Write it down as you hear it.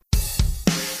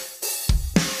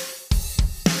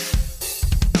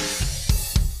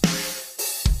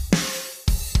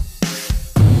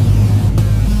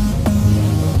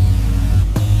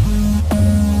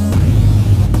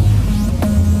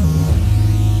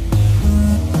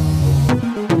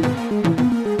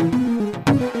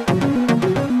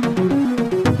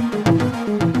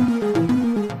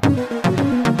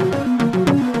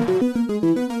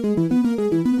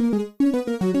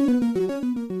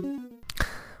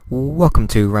Welcome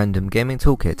to Random Gaming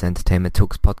Toolkit, Entertainment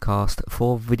Talks podcast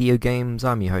for video games.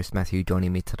 I'm your host Matthew.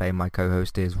 Joining me today, my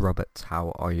co-host is Robert.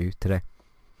 How are you today?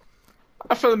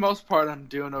 For the most part, I'm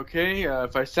doing okay.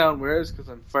 If I sound weird, it's because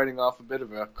I'm fighting off a bit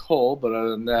of a cold, but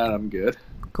other than that, I'm good.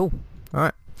 Cool. All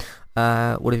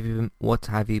right. What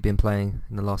have you been playing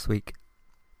in the last week?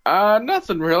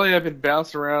 Nothing really. I've been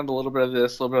bouncing around a little bit of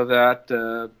this, a little bit of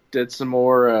that. Did some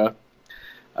more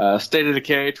State of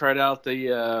Decay. Tried out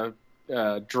the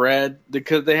Dread,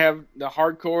 because they have the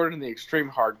hardcore and the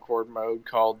extreme hardcore mode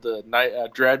called the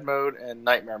Dread mode and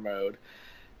Nightmare mode.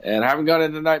 And I haven't gone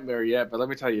into Nightmare yet, but let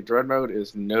me tell you, Dread mode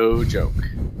is no joke.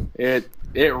 It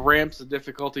ramps the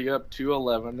difficulty up to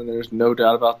 11, and there's no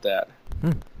doubt about that.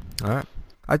 All right.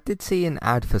 I did see an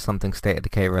ad for something State of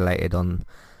Decay related on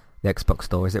the Xbox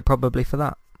store. Is it probably for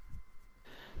that?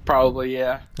 Probably,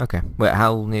 yeah. Okay. Wait,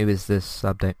 how new is this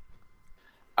update?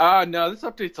 No, this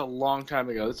update's a long time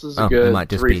ago. This is a it good might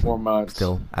just 3-4 months.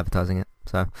 Still advertising it.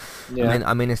 So, Yeah.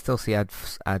 I mean, I still see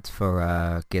ads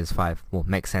for Gears 5. Well,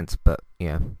 makes sense, but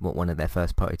one of their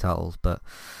first party titles. But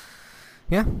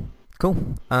yeah, cool.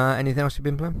 Anything else you've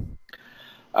been playing?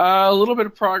 A little bit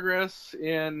of progress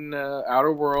in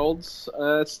Outer Worlds.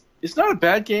 It's not a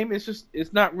bad game.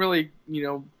 It's not really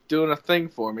doing a thing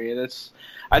for me, and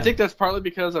I think that's partly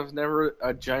because I was never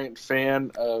a giant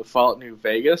fan of Fallout New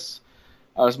Vegas.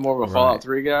 I was more of a Fallout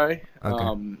 3 guy. Okay.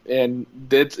 And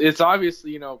it's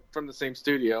obviously, from the same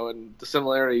studio, and the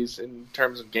similarities in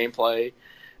terms of gameplay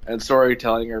and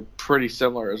storytelling are pretty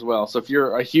similar as well. So if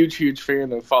you're a huge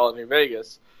fan of Fallout New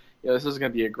Vegas, this is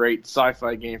going to be a great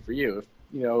sci-fi game for you.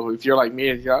 If you're like me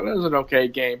and you thought it was an okay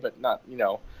game, but not,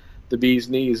 the bee's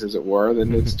knees, as it were,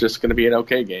 then it's just going to be an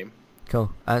okay game.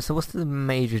 Cool. So what's the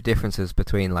major differences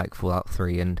between like Fallout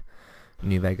 3 and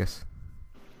New Vegas?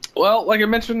 Well, like I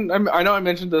mentioned, I know I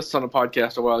mentioned this on a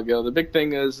podcast a while ago. The big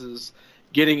thing is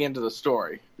getting into the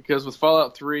story, because with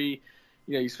Fallout 3,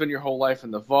 you spend your whole life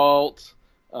in the vault.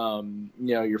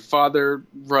 Your father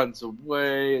runs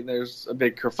away, and there's a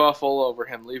big kerfuffle over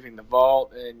him leaving the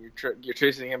vault, and you're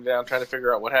chasing him down, trying to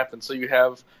figure out what happened. So you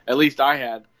have, at least I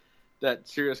had, that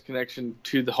serious connection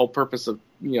to the whole purpose of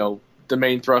the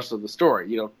main thrust of the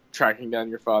story. Tracking down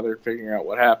your father and figuring out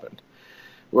what happened.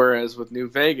 Whereas with New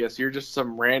Vegas, you're just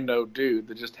some rando dude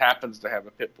that just happens to have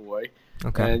a Pip-Boy.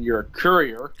 Okay. And you're a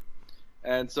courier.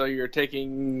 And so you're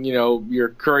taking, your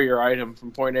courier item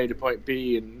from point A to point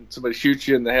B, and somebody shoots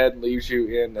you in the head and leaves you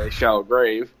in a shallow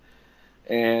grave.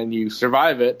 And you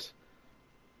survive it.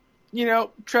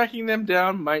 Tracking them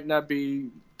down might not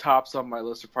be tops on my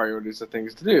list of priorities of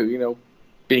things to do.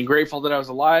 Being grateful that I was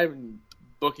alive and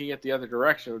booking it the other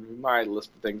direction would be my list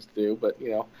of things to do. But,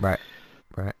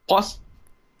 Right. Plus,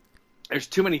 there's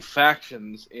too many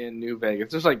factions in New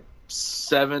Vegas. There's like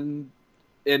 7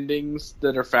 endings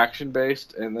that are faction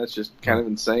based, and that's just kind of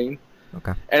insane.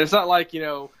 Okay. And it's not like,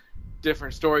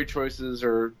 different story choices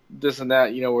or this and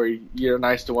that, where you're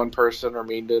nice to one person or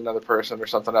mean to another person or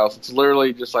something else. It's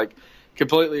literally just like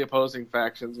completely opposing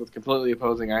factions with completely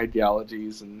opposing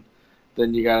ideologies, and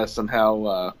then you gotta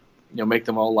somehow make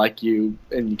them all like you,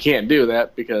 and you can't do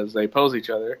that because they oppose each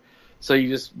other. So you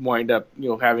just wind up,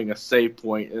 having a save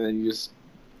point, and then you just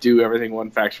do everything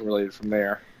one faction related from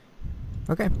there.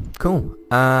 Okay, cool.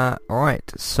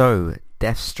 Alright, so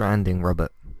Death Stranding,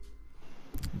 Robert.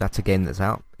 That's a game that's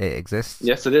out. It exists.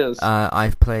 Yes, it is.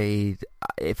 I've played,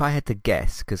 if I had to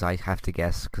guess, because I have to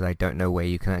guess, because I don't know where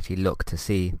you can actually look to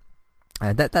see.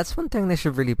 That's one thing they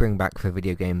should really bring back for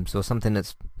video games, or something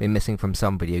that's been missing from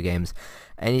some video games.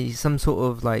 Some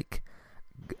sort of like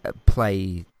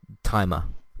play timer.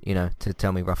 To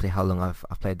tell me roughly how long I've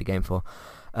played the game for.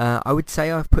 I would say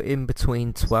I've put in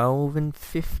between 12 and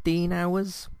 15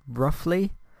 hours,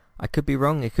 roughly. I could be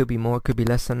wrong, it could be more, it could be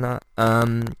less than that.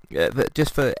 But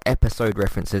just for episode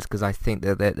references, because I think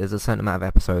that there's a certain amount of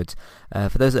episodes.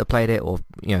 For those that have played it, or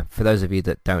for those of you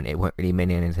that don't, it won't really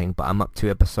mean anything, but I'm up to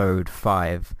episode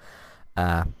 5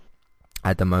 at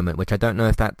the moment, which I don't know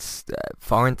if that's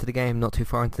far into the game, not too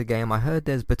far into the game. I heard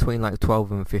there's between like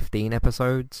 12 and 15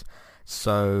 episodes.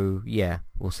 So yeah,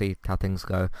 we'll see how things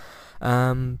go.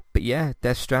 But yeah,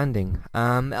 Death Stranding.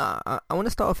 I want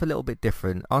to start off a little bit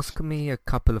different. Ask me a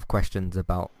couple of questions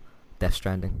about Death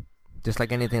Stranding, just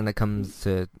like anything that comes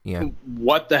to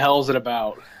What the hell is it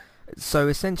about? So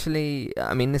essentially,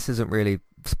 I mean, this isn't really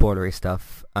spoilery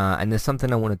stuff, and there's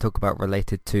something I want to talk about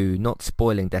related to not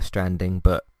spoiling Death Stranding,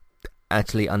 but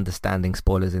actually understanding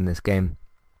spoilers in this game.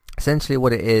 Essentially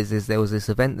what it is there was this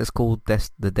event that's called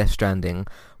the Death Stranding,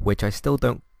 which I still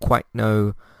don't quite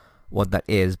know what that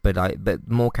is, but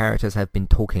more characters have been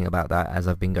talking about that as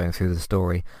I've been going through the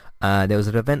story. There was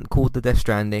an event called the Death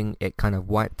Stranding. It kind of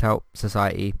wiped out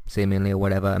society, seemingly, or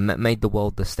whatever, and made the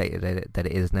world the state that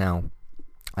it is now.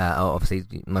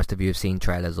 Obviously, most of you have seen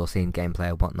trailers or seen gameplay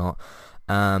or whatnot.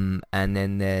 And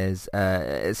then there's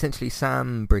essentially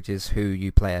Sam Bridges, who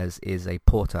you play as, is a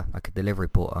porter, like a delivery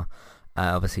porter.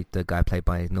 Obviously, the guy played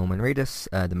by Norman Reedus,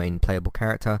 the main playable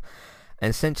character. And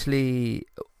essentially,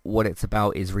 what it's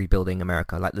about is rebuilding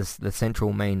America. Like the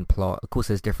central main plot. Of course,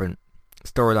 there's different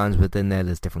storylines within there.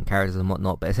 There's different characters and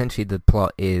whatnot. But essentially, the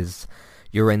plot is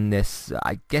you're in this,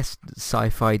 I guess,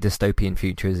 sci-fi dystopian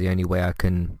future is the only way I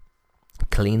can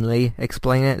cleanly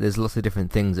explain it. There's lots of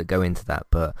different things that go into that,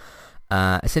 but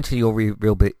essentially you're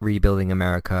rebuilding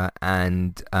America,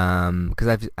 and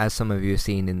because as some of you have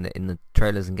seen in the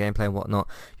trailers and gameplay and whatnot,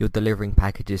 you're delivering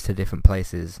packages to different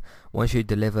places. Once you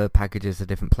deliver packages to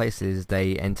different places,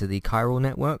 they enter the chiral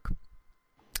network,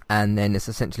 and then it's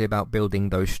essentially about building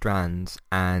those strands.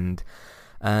 And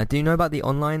do you know about the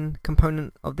online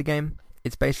component of the game?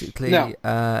 It's basically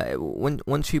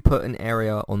once you put an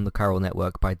area on the chiral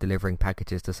network by delivering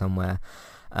packages to somewhere,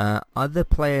 other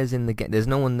players in the game, there's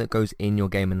no one that goes in your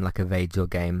game and like evades your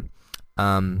game.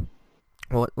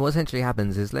 What essentially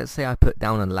happens is, let's say I put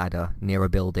down a ladder near a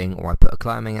building, or I put a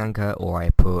climbing anchor, or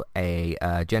I put a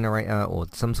generator or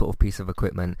some sort of piece of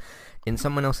equipment. In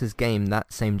someone else's game,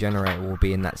 that same generator will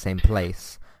be in that same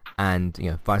place. And,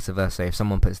 vice versa. If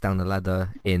someone puts down a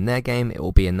ladder in their game, it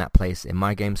will be in that place in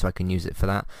my game, so I can use it for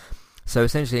that. So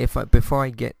essentially, before I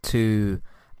get to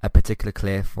a particular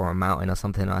cliff or a mountain or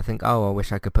something, I think, I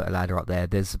wish I could put a ladder up there.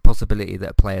 There's a possibility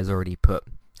that a player's already put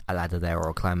a ladder there or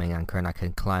a climbing anchor, and I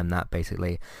can climb that,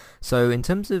 basically. So in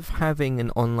terms of having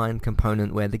an online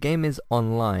component where the game is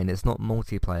online, it's not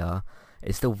multiplayer,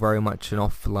 it's still very much an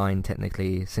offline,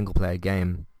 technically, single-player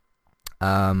game.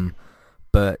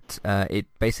 But it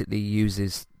basically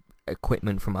uses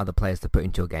equipment from other players to put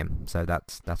into your game. So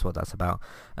that's what that's about.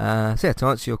 So yeah, to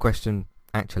answer your question,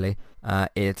 actually,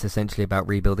 it's essentially about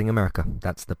rebuilding America.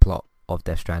 That's the plot of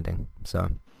Death Stranding. So,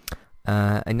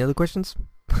 any other questions?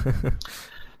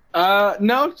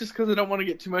 No, just because I don't want to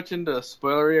get too much into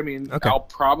spoilery. I mean, okay. I'll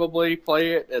probably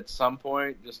play it at some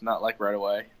point, just not like right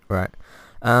away. Right.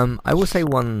 I will say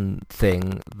one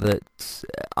thing that,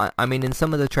 I mean, in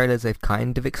some of the trailers they've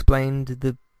kind of explained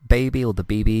the baby or the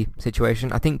BB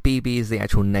situation. I think BB is the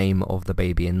actual name of the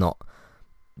baby and not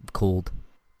called,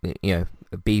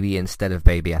 BB instead of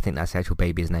baby. I think that's the actual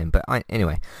baby's name. But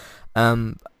anyway,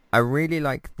 I really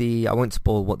like I won't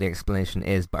spoil what the explanation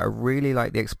is, but I really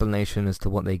like the explanation as to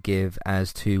what they give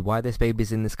as to why this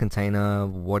baby's in this container,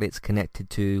 what it's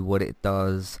connected to, what it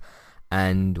does,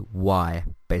 and why,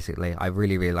 basically. I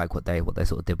really, really like what they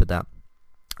sort of did with that.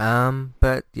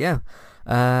 But yeah,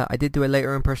 I did do a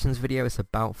later impressions video. It's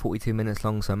about 42 minutes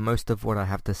long, so most of what I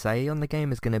have to say on the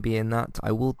game is going to be in that.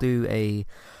 I will do a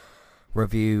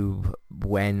review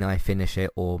when I finish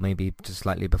it, or maybe just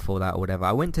slightly before that or whatever.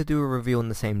 I went to do a review on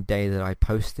the same day that I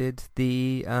posted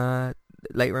the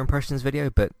later impressions video,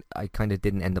 but I kind of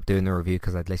didn't end up doing the review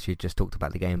because I'd literally just talked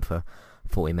about the game for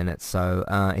 40 minutes. So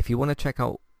if you want to check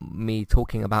out me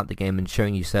talking about the game and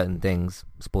showing you certain things,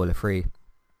 spoiler free,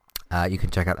 you can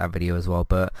check out that video as well.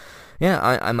 But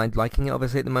yeah, I'm liking it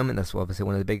obviously at the moment. That's obviously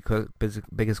one of the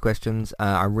biggest questions.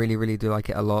 I really, really do like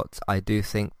it a lot. I do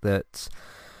think that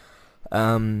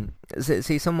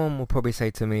see, someone will probably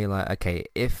say to me like, okay,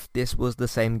 if this was the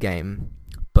same game,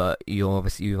 but you've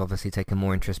obviously taken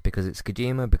more interest because it's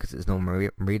Kojima, because it's Norman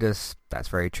Reedus, that's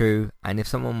very true. And if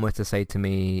someone were to say to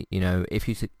me, if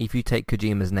you take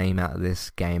Kojima's name out of this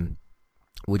game,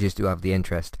 would you still have the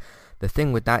interest? The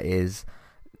thing with that is,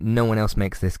 no one else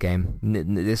makes this game.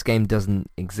 This game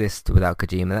doesn't exist without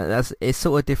Kojima. It's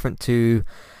sort of different to,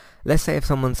 let's say if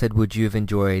someone said, would you have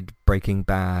enjoyed Breaking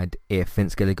Bad if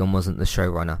Vince Gilligan wasn't the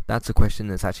showrunner? That's a question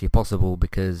that's actually possible,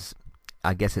 because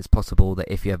I guess it's possible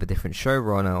that if you have a different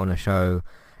showrunner on a show,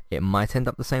 it might end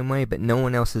up the same way, but no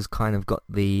one else has kind of got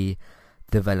the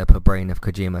developer brain of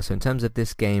Kojima. So in terms of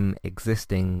this game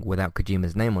existing without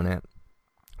Kojima's name on it,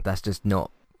 that's just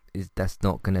not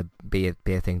going to be a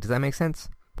thing. Does that make sense?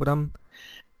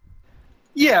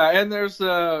 Yeah, and there's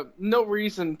no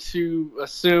reason to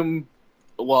assume,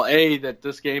 well, that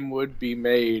this game would be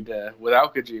made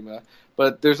without Kojima,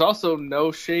 but there's also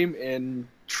no shame in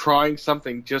trying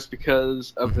something just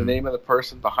because of the name of the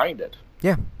person behind it.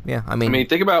 Yeah. I mean,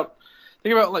 think about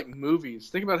like movies.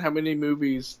 Think about how many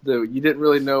movies that you didn't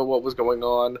really know what was going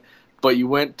on, but you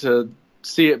went to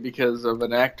see it because of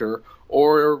an actor,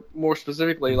 or more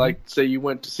specifically, like say you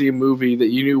went to see a movie that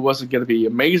you knew wasn't going to be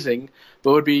amazing,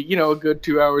 but would be a good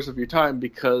 2 hours of your time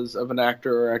because of an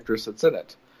actor or actress that's in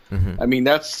it. I mean,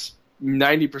 that's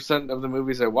 90% of the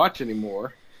movies I watch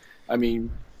anymore. I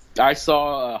mean, I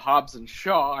saw Hobbs and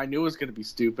Shaw. I knew it was going to be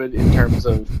stupid in terms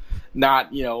of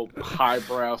not,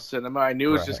 highbrow cinema. I knew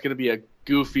it was just going to be a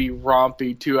goofy,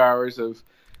 rompy 2 hours of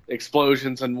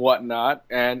explosions and whatnot,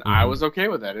 and I was okay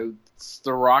with that. It's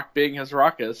The Rock being his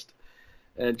rockest,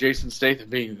 and Jason Statham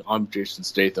being, I'm Jason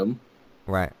Statham.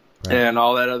 Right. And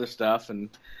all that other stuff, and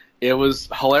it was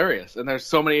hilarious. And there's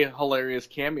so many hilarious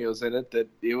cameos in it that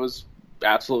it was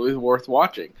absolutely worth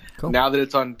watching. Cool. Now that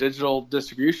it's on digital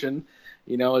distribution,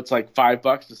 it's like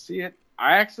 $5 to see it.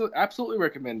 I actually absolutely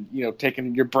recommend,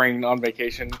 taking your brain on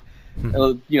vacation,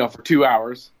 for 2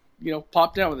 hours.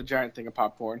 Plop down with a giant thing of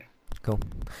popcorn. Cool.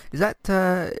 Is that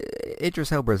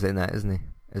Idris Elba's in that, isn't he,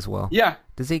 as well? Yeah.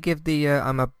 Does he give the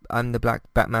I'm the Black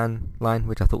Batman line,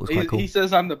 which I thought was quite cool? He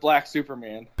says I'm the Black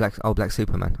Superman. Black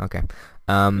Superman. Okay.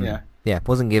 Yeah,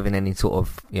 wasn't given any sort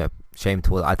of shame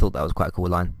to it. I thought that was quite a cool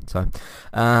line. So,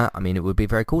 it would be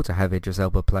very cool to have Idris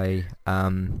Elba play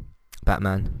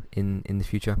Batman in the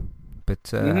future,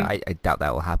 but I doubt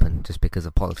that will happen just because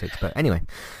of politics. But anyway,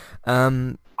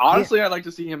 honestly, I'd like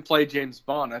to see him play James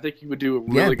Bond. I think he would do a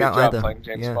really good job playing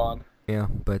James Bond. Yeah,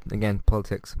 but again,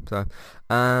 politics. So,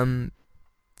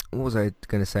 what was I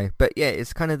going to say? But yeah,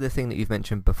 it's kind of the thing that you've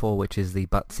mentioned before, which is the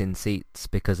butts in seats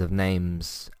because of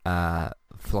names,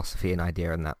 philosophy and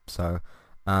idea and that. So,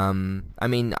 I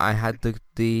had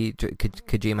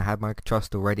Kojima had my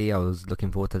trust already. I was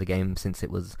looking forward to the game since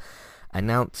it was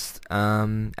announced.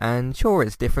 And sure,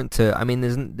 it's different to,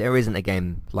 there isn't a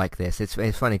game like this. It's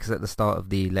funny because at the start of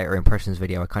the later impressions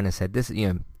video, I kind of said this,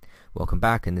 welcome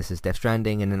back, and this is Death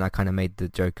Stranding, and then I kind of made the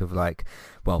joke of like,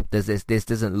 well, this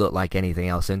doesn't look like anything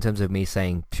else. So in terms of me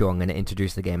saying, sure, I'm going to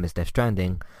introduce the game as Death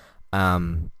Stranding,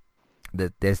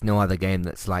 that there's no other game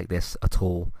that's like this at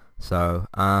all. So,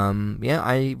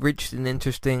 I reached an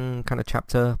interesting kind of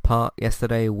chapter part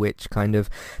yesterday, which kind of,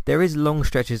 there is long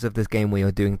stretches of this game where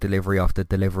you're doing delivery after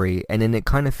delivery, and then it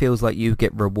kind of feels like you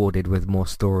get rewarded with more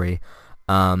story.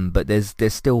 But there's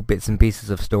still bits and pieces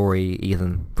of story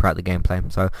even throughout the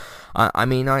gameplay. So,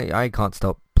 I can't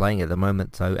stop playing it at the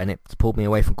moment. So, and it's pulled me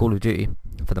away from Call of Duty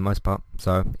for the most part.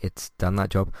 So it's done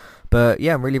that job. But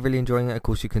yeah, I'm really, really enjoying it. Of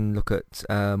course, you can look at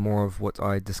more of what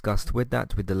I discussed with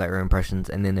the later impressions,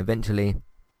 and then eventually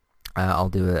I'll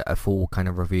do a full kind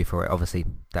of review for it. Obviously,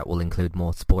 that will include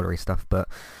more spoilery stuff, but.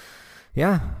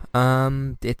 Yeah,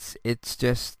 it's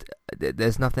just,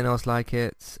 there's nothing else like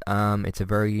it. It's a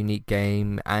very unique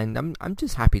game, and I'm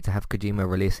just happy to have Kojima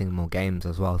releasing more games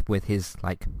as well with his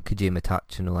like Kojima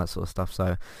touch and all that sort of stuff.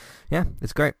 So yeah,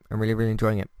 it's great. I'm really, really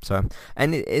enjoying it. So,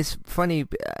 and it's funny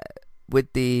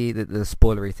with the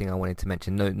spoilery thing I wanted to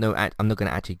mention. No, I'm not going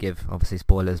to actually give obviously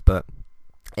spoilers, but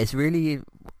it's really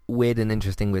weird and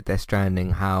interesting with Death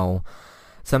Stranding how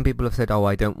some people have said,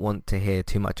 I don't want to hear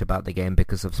too much about the game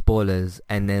because of spoilers,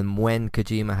 and then when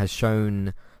Kojima has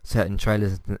shown certain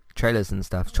trailers and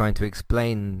stuff trying to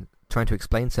explain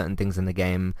certain things in the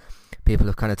game, people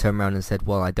have kind of turned around and said,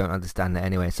 well, I don't understand that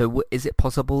anyway. So is it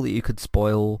possible that you could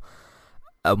spoil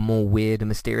a more weird and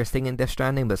mysterious thing in Death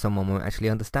Stranding but someone won't actually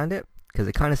understand it? Because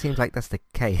it kind of seems like that's the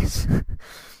case.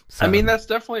 So, that's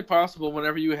definitely possible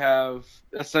whenever you have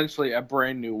essentially a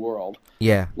brand new world.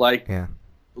 Yeah.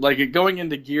 Like going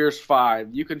into Gears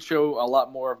 5, you can show a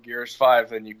lot more of Gears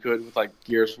 5 than you could with like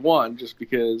Gears 1, just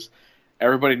because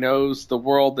everybody knows the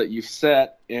world that you've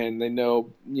set and they know,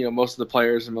 most of the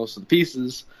players and most of the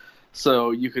pieces.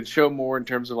 So you can show more in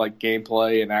terms of like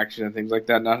gameplay and action and things like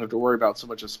that, not have to worry about so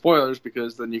much of spoilers,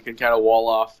 because then you can kind of wall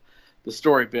off the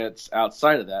story bits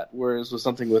outside of that. Whereas with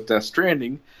something with Death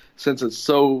Stranding, since it's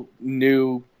so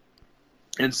new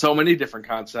in so many different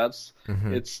concepts,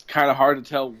 it's kind of hard to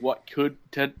tell what could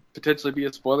potentially be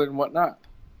a spoiler and what not.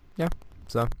 Yeah,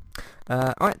 so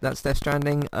alright, that's Death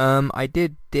Stranding. I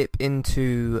did dip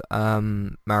into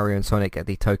Mario and Sonic at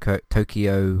the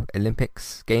Tokyo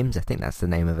Olympics games. I think that's the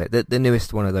name of it, the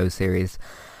newest one of those series.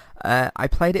 I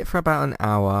played it for about an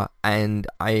hour, and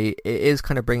it is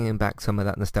kind of bringing back some of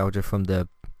that nostalgia from the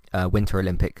Winter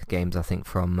Olympic Games, I think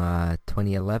from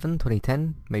 2011,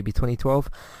 2010, maybe 2012.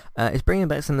 It's bringing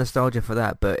back some nostalgia for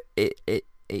that, but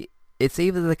it's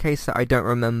either the case that I don't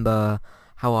remember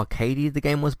how arcadey the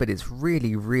game was, but it's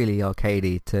really, really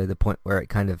arcadey to the point where it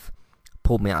kind of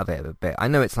pulled me out of it a bit. I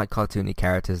know it's like cartoony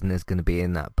characters and there's going to be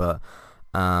in that, but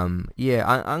I'm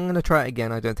going to try it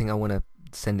again. I don't think I want to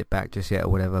send it back just yet or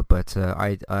whatever, but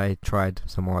I tried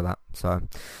some more of that. So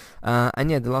and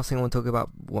yeah, the last thing I want to talk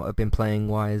about what I've been playing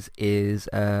wise is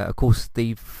of course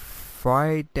the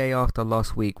Friday after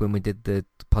last week when we did the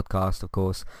podcast, of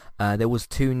course, there was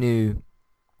 2 new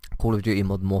Call of Duty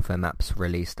Modern Warfare maps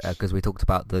released, because we talked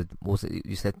about what was it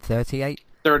you said, 38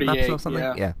 maps 38, or something.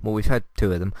 yeah. Yeah. Well, we've had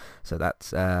 2 of them, so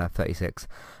that's 36.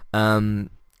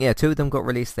 Yeah, 2 of them got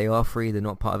released. They are free. They're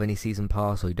not part of any season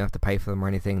pass, or you don't have to pay for them or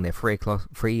anything. They're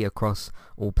free across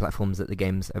all platforms that the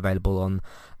game's available on.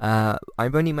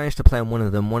 I've only managed to play on one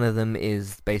of them. One of them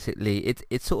is basically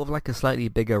it's sort of like a slightly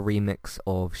bigger remix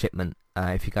of Shipment.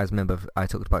 If you guys remember, I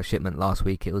talked about Shipment last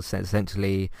week. It was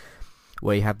essentially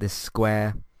where you have this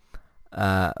square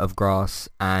of grass,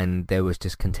 and there was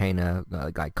just container,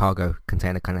 like cargo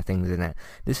container kind of things in it.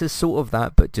 This is sort of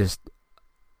that, but just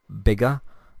bigger.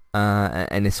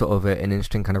 And it's sort of an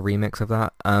interesting kind of remix of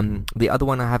that. The other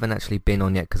one I haven't actually been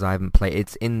on yet because I haven't played.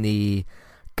 It's in the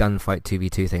gunfight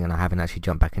 2v2 thing, and I haven't actually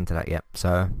jumped back into that yet.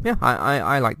 So yeah,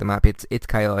 I like the map. It's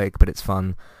chaotic, but it's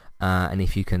fun. And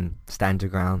if you can stand your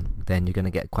ground, then you're going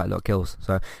to get quite a lot of kills.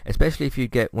 So especially if you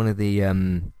get one of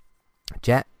the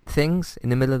jet things in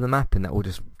the middle of the map, and that will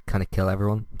just kind of kill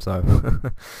everyone. So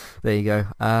there you go.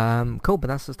 Cool, but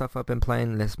that's the stuff I've been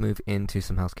playing. Let's move into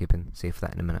some housekeeping. See you for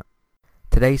that in a minute.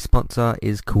 Today's sponsor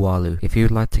is Kualu. If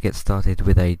you'd like to get started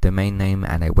with a domain name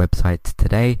and a website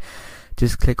today,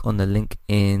 just click on the link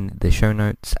in the show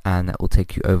notes and that will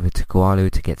take you over to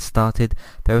Kualu to get started.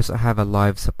 They also have a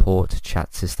live support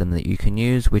chat system that you can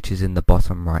use, which is in the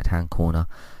bottom right hand corner.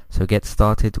 So get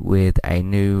started with a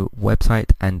new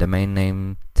website and domain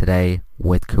name today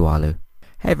with Kualu.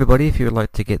 Hey everybody, if you would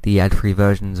like to get the ad-free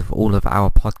versions of all of our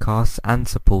podcasts and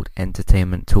support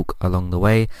Entertainment Talk along the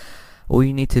way, all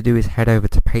you need to do is head over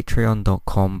to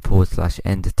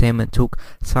patreon.com/entertainment talk.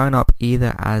 Sign up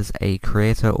either as a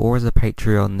creator or as a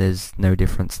Patreon. There's no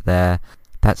difference there.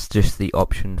 That's just the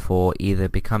option for either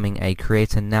becoming a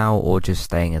creator now or just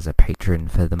staying as a patron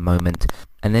for the moment.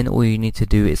 And then all you need to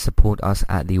do is support us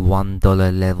at the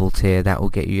 $1 level tier. That will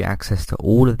get you access to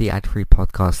all of the ad-free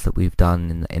podcasts that we've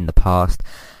done in the past,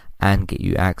 and get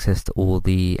you access to all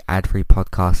the ad-free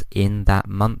podcasts in that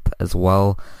month as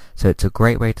well. So it's a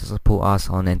great way to support us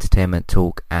on Entertainment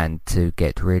Talk and to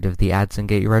get rid of the ads and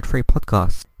get your ad-free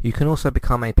podcasts. You can also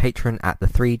become a patron at the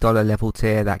 $3 level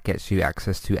tier. That gets you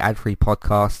access to ad-free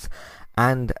podcasts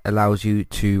and allows you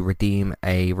to redeem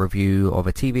a review of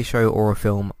a TV show or a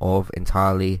film of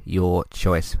entirely your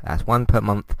choice. That's one per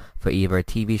month for either a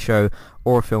TV show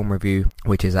or a film review,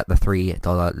 which is at the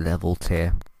 $3 level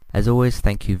tier. As always,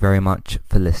 thank you very much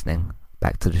for listening.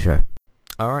 Back to the show.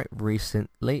 Alright,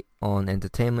 recently on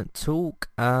Entertainment Talk,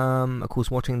 of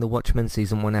course watching The Watchmen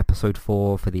Season 1 Episode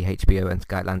 4 for the HBO and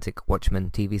Sky Atlantic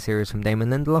Watchmen TV series from Damon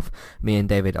Lindelof. Me and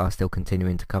David are still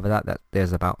continuing to cover that.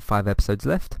 There's about 5 episodes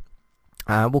left.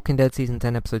 Walking Dead Season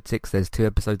 10 Episode 6, there's 2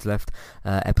 episodes left.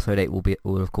 Episode 8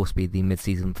 will of course be the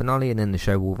mid-season finale, and then the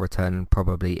show will return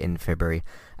probably in February,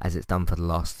 as it's done for the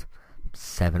last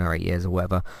 7 or 8 years or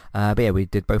whatever. But yeah, we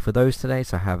did both of those today,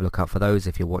 so have a look out for those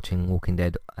if you're watching Walking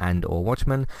Dead and or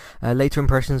Watchmen. Later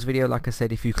impressions video, like I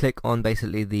said, if you click on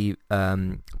basically the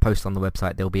post on the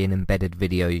website, there'll be an embedded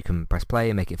video. You can press play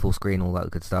and make it full screen, all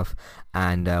that good stuff,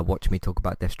 and watch me talk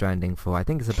about Death Stranding for, I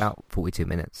think it's about 42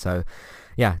 minutes. So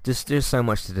yeah, just so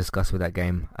much to discuss with that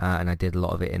game, and I did a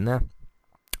lot of it in there.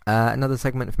 Another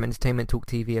segment from Entertainment Talk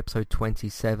TV, episode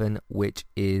 27, which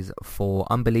is for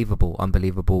Unbelievable.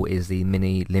 Unbelievable is the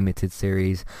mini limited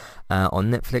series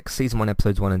on Netflix, season 1,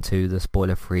 episodes 1 and 2, the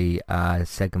spoiler-free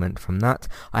segment from that.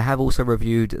 I have also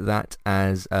reviewed that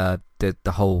as the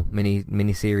whole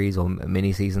mini series or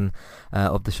mini season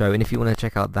of the show, and if you want to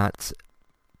check out that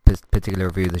particular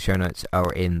review, the show notes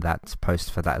are in that post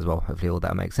for that as well. Hopefully all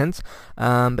that makes sense.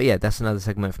 But yeah, that's another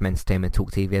segment from Entertainment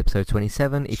Talk TV, episode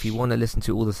 27. If you want to listen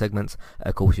to all the segments,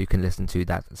 of course you can listen to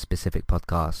that specific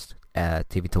podcast,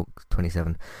 TV Talk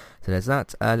 27. So there's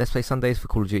that. Let's Play Sundays for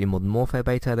Call of Duty Modern Warfare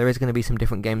beta. There is going to be some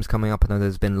different games coming up. I know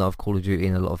there's been a lot of Call of Duty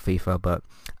and a lot of FIFA, but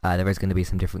there is going to be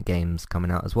some different games coming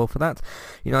out as well for that.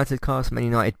 United cast, Man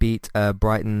United beat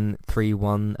Brighton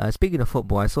 3-1. Speaking of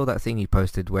football, I saw that thing you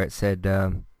posted where it said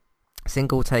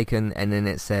single taken, and then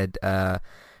it said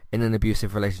in an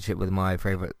abusive relationship with my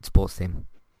favourite sports team.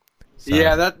 So,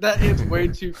 yeah, that hits way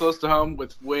too close to home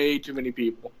with way too many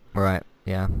people. Right,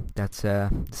 yeah, that's the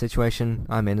situation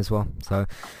I'm in as well. So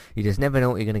you just never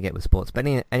know what you're going to get with sports. But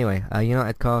anyway,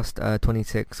 United cast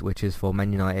 26, which is for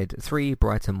Man United 3,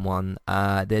 Brighton 1.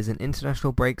 There's an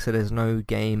international break, so there's no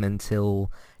game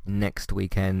until next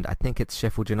weekend. I think it's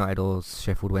Sheffield United or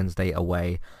Sheffield Wednesday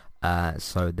away.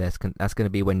 So that's going to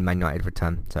be when Man United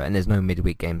return. So, and there's no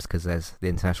midweek games because there's the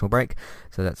international break.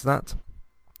 So that's that.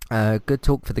 Good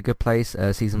Talk for the Good Place,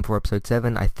 season 4, episode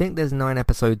 7. I think there's 9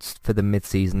 episodes for the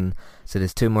mid-season, so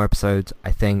there's 2 more episodes,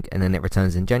 I think, and then it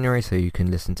returns in January, so you can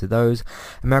listen to those.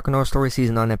 American Horror Story,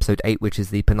 season 9, episode 8, which is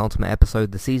the penultimate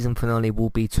episode. The season finale will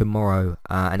be tomorrow,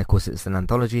 and of course it's an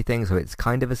anthology thing, so it's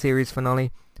kind of a series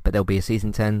finale, but there'll be a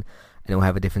season 10, and it'll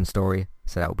have a different story,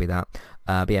 so that will be that.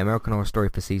 But yeah, American Horror Story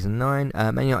for season 9.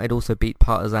 Man United also beat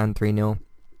Partizan 3-0.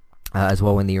 As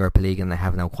well in the Europa League, and they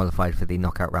have now qualified for the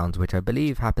knockout rounds, which I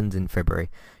believe happens in February,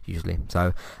 usually.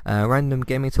 So, random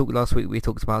gaming talk. Last week we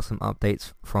talked about some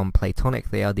updates from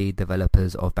Playtonic. They are the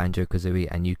developers of Banjo-Kazooie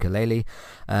and Yooka-Laylee.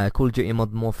 Call of Duty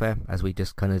Modern Warfare, as we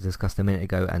just kind of discussed a minute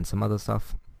ago, and some other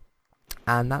stuff.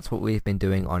 And that's what we've been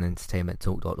doing on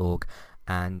entertainmenttalk.org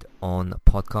and on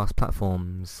podcast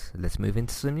platforms. Let's move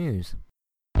into some news.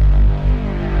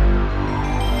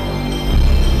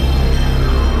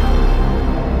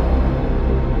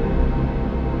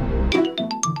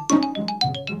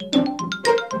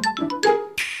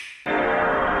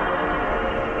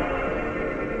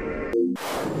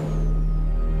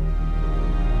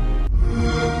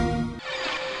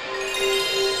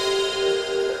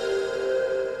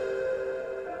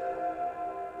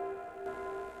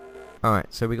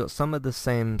 Alright, so we got some of the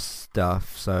same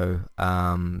stuff, so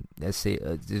let's see,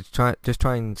 just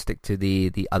try and stick to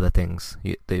the other things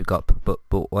that you've got, but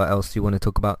what else do you want to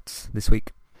talk about this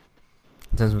week?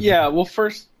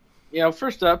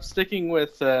 First up, sticking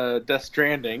with Death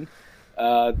Stranding,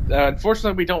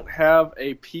 unfortunately we don't have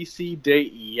a PC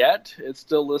date yet. It's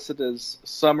still listed as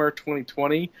summer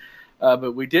 2020,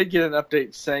 but we did get an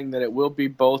update saying that it will be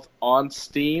both on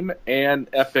Steam and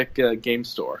Epic Game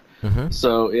Store. Mm-hmm.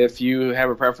 So if you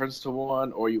have a preference to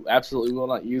one or you absolutely will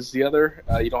not use the other,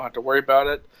 you don't have to worry about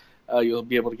it. You'll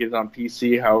be able to get it on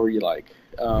PC however you like.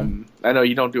 I know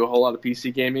you don't do a whole lot of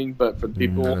PC gaming, but for the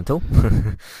people Not at all.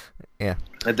 Yeah.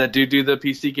 that do the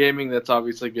PC gaming, that's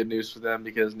obviously good news for them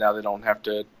because now they don't have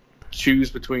to choose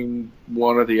between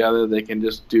one or the other. They can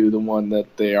just do the one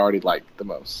that they already like the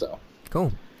most. So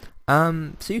cool.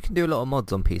 So you can do a lot of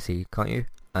mods on PC, can't you?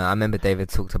 I remember David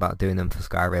talked about doing them for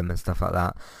Skyrim and stuff like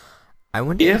that. I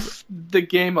wonder if the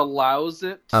game allows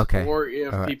it, okay, or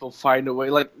if people find a way.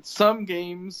 Like some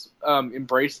games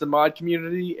embrace the mod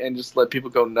community and just let people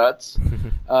go nuts.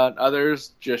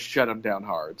 Others just shut them down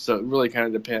hard. So it really kind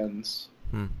of depends.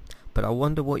 But I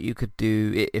wonder what you could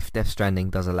do if Death Stranding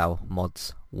does allow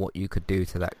mods. What you could do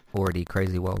to that already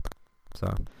crazy world.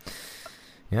 So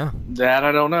yeah, that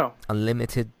I don't know.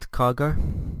 Unlimited cargo.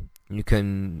 You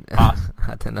can, I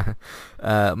don't know,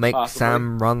 make possibly.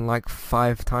 Sam run like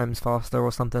 5 times faster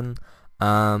or something.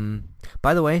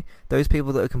 By the way, those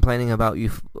people that are complaining about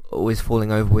you always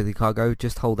falling over with your cargo,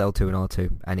 just hold L2 and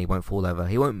R2 and he won't fall over.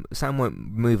 Sam won't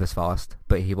move as fast,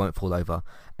 but he won't fall over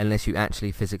unless you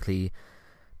actually physically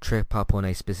trip up on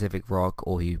a specific rock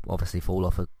or you obviously fall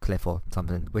off a cliff or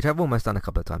something, which I've almost done a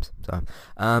couple of times. So,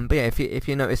 but yeah, if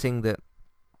you're noticing that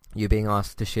you're being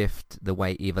asked to shift the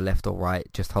weight either left or right,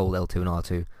 just hold L2 and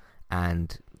R2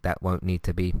 and that won't need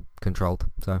to be controlled.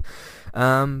 So,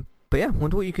 but yeah,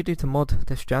 wonder what you could do to mod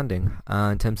Death Stranding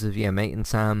in terms of making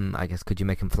Sam. I guess could you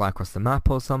make him fly across the map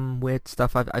or some weird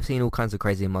stuff? I've seen all kinds of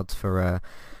crazy mods for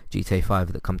GTA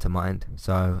 5 that come to mind.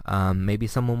 So maybe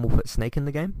someone will put Snake in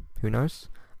the game. Who knows?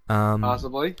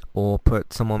 Possibly. Or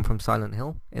put someone from Silent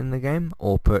Hill in the game,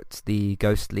 or put the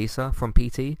ghost Lisa from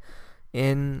PT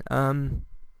in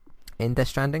Death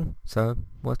Stranding, so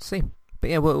we'll have to see.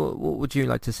 But yeah, what would you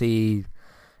like to see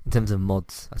in terms of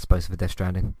mods, I suppose, for Death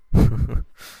Stranding?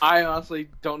 I honestly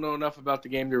don't know enough about the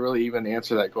game to really even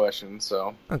answer that question,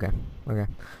 so... Okay.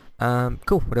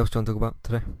 Cool. What else do you want to talk about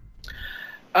today?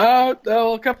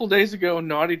 A couple days ago,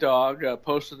 Naughty Dog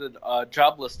posted a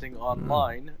job listing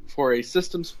online for a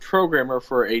systems programmer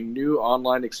for a new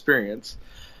online experience.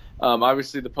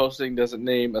 Obviously, the posting doesn't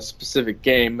name a specific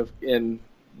game,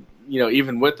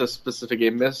 even with the specific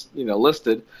game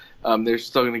listed, they're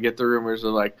still going to get the rumors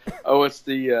of like, oh, it's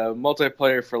the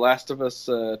multiplayer for Last of Us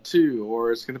 2,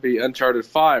 or it's going to be Uncharted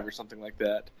 5 or something like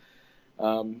that.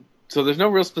 So there's no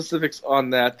real specifics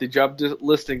on that. The job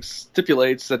listing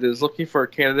stipulates that it is looking for a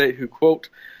candidate who, quote,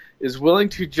 is willing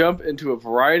to jump into a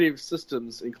variety of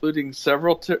systems, including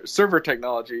several server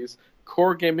technologies,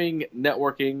 core gaming,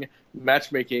 networking,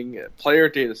 matchmaking, player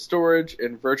data storage,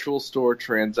 and virtual store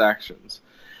transactions.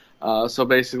 So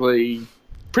basically,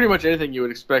 pretty much anything you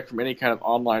would expect from any kind of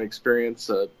online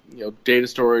experience. Data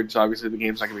storage. Obviously, the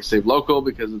game's not going to be saved local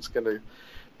because it's going to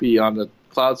be on the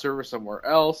cloud server somewhere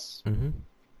else. Mm-hmm.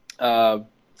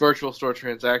 Virtual store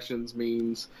transactions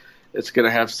means it's going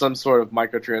to have some sort of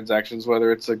microtransactions,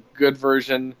 whether it's a good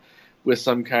version with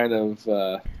some kind of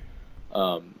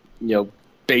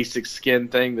basic skin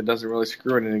thing that doesn't really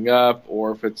screw anything up,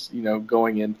 or if it's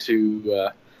going into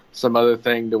some other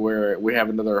thing to where we have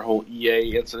another whole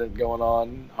EA incident going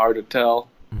on. Hard to tell.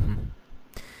 Mm-hmm.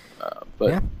 But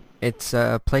yeah, it's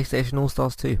PlayStation All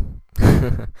Stars 2.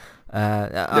 There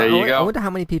you go. I wonder how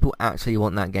many people actually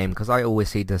want that game, because I always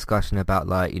see discussion about,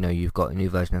 like, you've got a new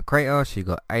version of Kratos, you've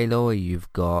got Aloy,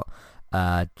 you've got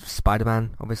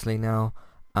Spider-Man, obviously, now.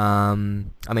 I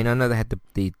mean, I know they had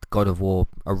the God of War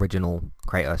original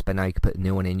Kratos, but now you could put a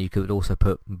new one in. You could also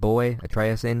put Boy,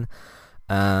 Atreus in.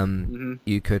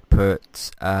 You could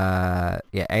put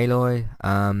Aloy.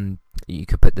 You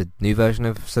could put the new version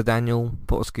of Sir Daniel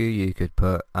Fortescue. You could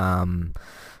put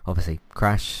obviously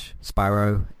Crash,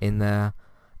 Spyro in there.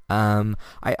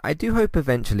 I do hope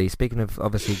eventually, speaking of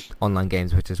obviously online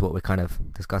games, which is what we're kind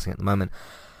of discussing at the moment,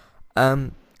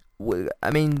 I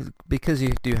mean, because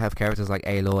you do have characters like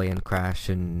Aloy and Crash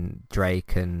and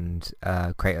Drake and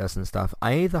Kratos and stuff,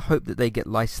 I either hope that they get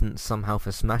licensed somehow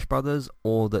for Smash Brothers,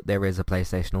 or that there is a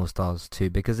PlayStation All Stars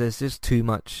 2, because there's just too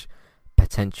much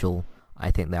potential, I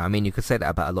think, there. I mean, you could say that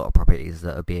about a lot of properties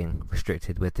that are being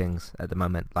restricted with things at the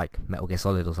moment, like Metal Gear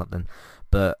Solid or something.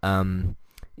 But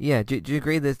yeah, do you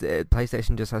agree that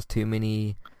PlayStation just has too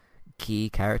many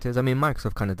key characters? I mean,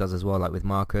 Microsoft kind of does as well, like with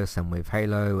Marcus and with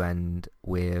Halo and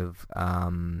with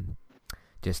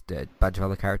just a bunch of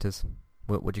other characters.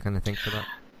 What do you kind of think for that?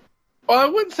 Well, I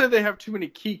wouldn't say they have too many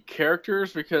key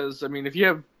characters, because I mean, if you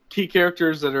have key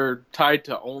characters that are tied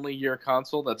to only your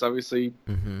console, that's obviously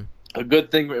a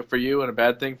good thing for you and a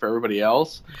bad thing for everybody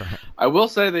else. Right. I will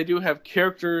say they do have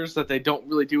characters that they don't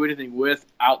really do anything with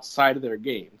outside of their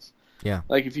games. Yeah.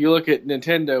 Like, if you look at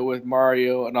Nintendo with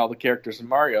Mario and all the characters in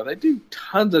Mario, they do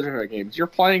tons of different games. You're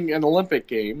playing an Olympic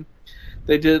game.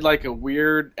 They did, like, a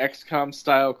weird XCOM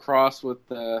style cross with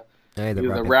the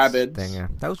Rabbids thing, yeah.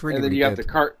 That was really, and then really you got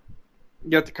good.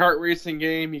 You got the kart racing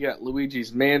game. You got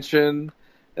Luigi's Mansion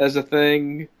as a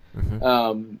thing.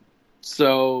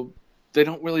 So they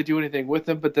don't really do anything with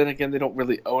them, but then again, they don't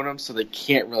really own them, so they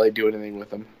can't really do anything with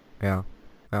them. Yeah.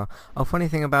 Well, funny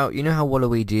thing about, how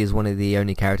Waluigi is one of the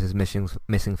only characters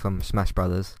missing from Smash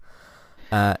Brothers.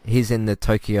 He's in the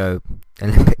Tokyo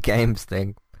Olympic Games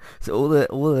thing. So all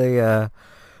the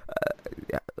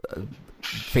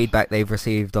feedback they've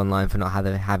received online for not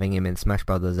having him in Smash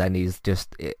Brothers, and he's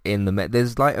just in the...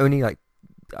 There's like only like,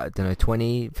 I don't know,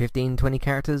 20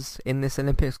 characters in this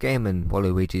Olympics game, and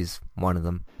Waluigi's one of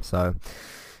them. So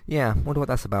yeah, wonder what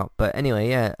that's about. But anyway,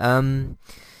 yeah.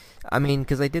 I mean,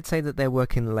 because they did say that they're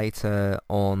working later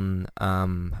on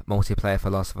multiplayer for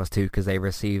Last of Us 2, because they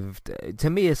received, to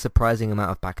me, a surprising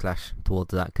amount of backlash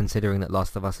towards that, considering that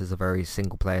Last of Us is a very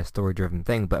single-player, story-driven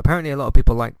thing. But apparently a lot of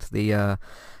people liked the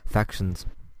factions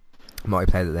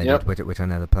multiplayer that they did, which I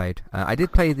never played. I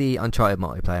did play the Uncharted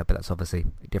multiplayer, but that's obviously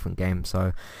a different game.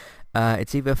 So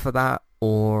it's either for that,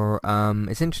 or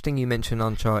it's interesting you mentioned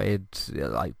Uncharted,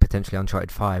 like potentially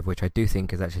Uncharted 5, which I do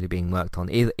think is actually being worked on.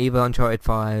 Either Uncharted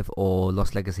 5 or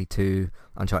Lost Legacy 2,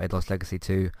 Uncharted Lost Legacy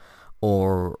 2,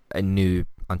 or a new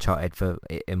Uncharted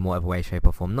in whatever way, shape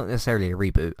or form. Not necessarily a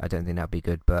reboot, I don't think that would be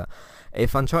good, but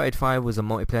if Uncharted 5 was a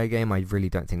multiplayer game, I really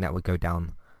don't think that would go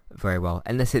down very well,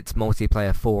 unless it's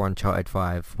multiplayer for Uncharted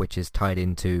 5, which is tied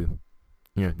into,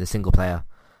 the single player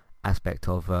aspect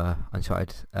of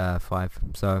Uncharted 5.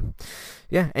 So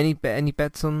yeah, any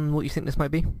bets on what you think this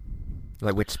might be?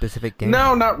 Like which specific game?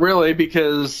 No, not really,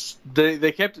 because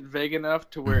they kept it vague enough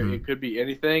to where it could be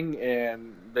anything,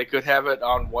 and they could have it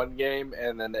on one game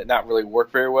and then it not really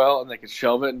work very well, and they could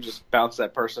shelve it and just bounce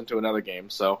that person to another game.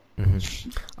 So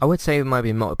I would say it might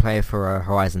be multiplayer for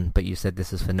Horizon, but you said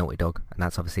this is for Naughty Dog, and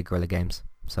that's obviously Guerrilla Games.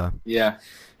 So yeah,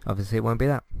 obviously it won't be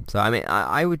that. So I mean,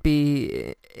 I would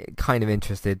be kind of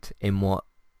interested in what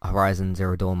Horizon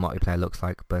Zero Dawn multiplayer looks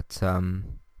like, but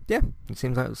yeah, it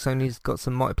seems like Sony's got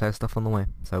some multiplayer stuff on the way,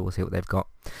 so we'll see what they've got.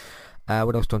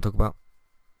 What else do you want to talk about?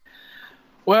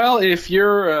 Well, if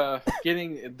you're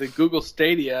getting the Google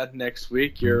Stadia next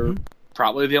week, you're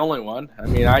probably the only one. I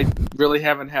mean, I really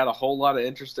haven't had a whole lot of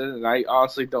interest in it, and I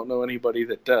honestly don't know anybody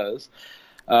that does.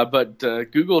 But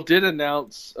Google did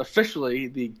announce officially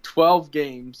the 12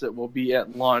 games that will be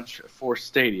at launch for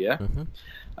Stadia.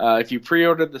 If you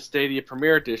pre-ordered the Stadia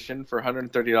Premier Edition for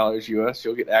 $130 US,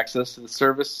 you'll get access to the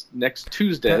service next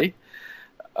Tuesday.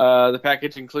 The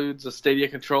package includes a Stadia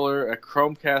controller, a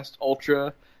Chromecast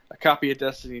Ultra, a copy of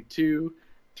Destiny 2,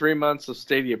 3 months of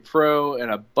Stadia Pro,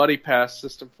 and a Buddy Pass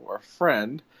system for a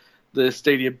friend. The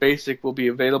Stadia Basic will be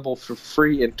available for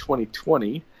free in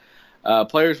 2020.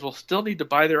 Players will still need to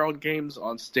buy their own games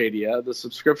on Stadia. The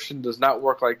subscription does not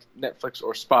work like Netflix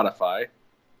or Spotify.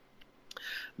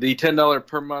 The $10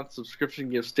 per month subscription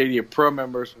gives Stadia Pro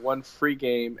members one free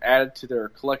game added to their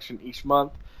collection each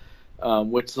month,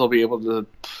 which they'll be able to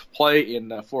play in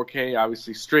 4K,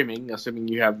 obviously streaming, assuming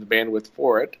you have the bandwidth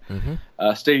for it.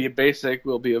 Mm-hmm. Stadia Basic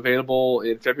will be available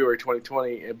in February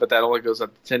 2020, but that only goes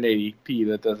up to 1080p.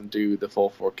 That doesn't do the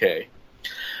full 4K.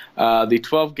 The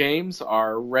 12 games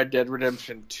are Red Dead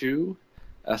Redemption 2,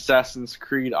 Assassin's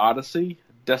Creed Odyssey,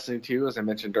 Destiny 2, as I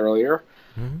mentioned earlier,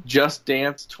 Just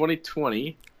Dance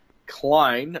 2020,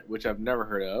 Klein, which I've never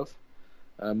heard of,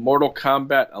 Mortal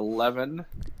Kombat 11,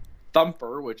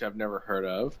 Thumper, which I've never heard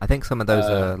of. I think some of those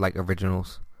are like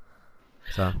originals.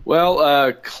 So.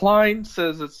 Well, Klein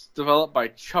says it's developed by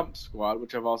Chump Squad,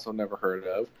 which I've also never heard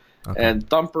of. Okay. And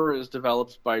Thumper is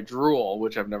developed by Drool,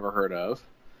 which I've never heard of.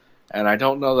 And I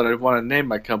don't know that I'd want to name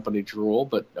my company Drool,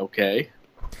 but okay.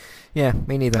 Yeah,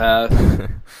 me neither.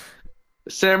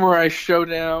 Samurai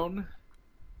Showdown.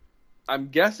 I'm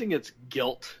guessing it's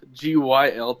Gylt,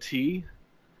 Gylt.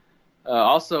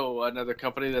 Also, another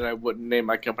company that I wouldn't name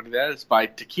my company that is by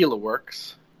Tequila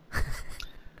Works.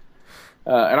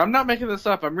 And I'm not making this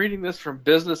up. I'm reading this from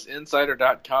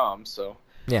BusinessInsider.com. So,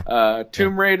 yeah.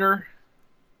 Tomb Raider,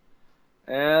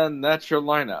 and that's your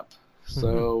lineup.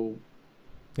 So,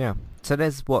 yeah. So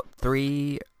there's what,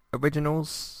 3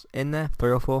 originals in there,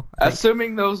 3 or 4?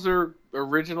 Assuming those are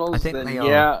originals, I think then they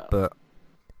yeah. Are, but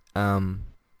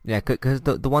yeah, because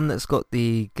the one that's got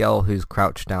the girl who's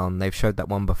crouched down, they've showed that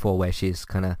one before where she's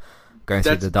kind of going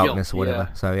through the darkness or whatever.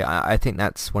 Yeah. So yeah, I think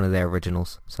that's one of their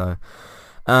originals. So,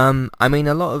 I mean,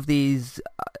 a lot of these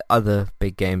other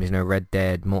big games, you know, Red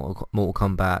Dead, Mortal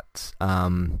Kombat,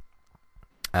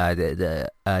 the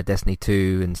Destiny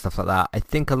 2 and stuff like that, I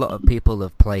think a lot of people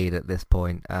have played at this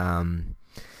point.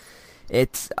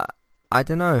 It's I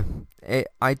don't know.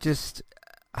 I just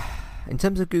in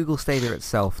terms of Google Stadia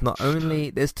itself, not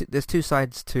only there's 2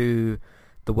 sides to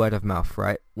the word of mouth,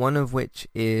 right? One of which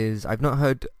is I've not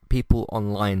heard people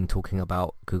online talking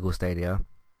about Google Stadia.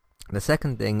 The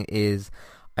second thing is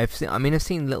I've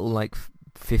seen little like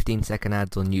 15-second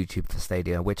ads on YouTube for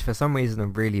Stadia, which for some reason are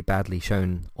really badly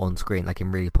shown on screen, like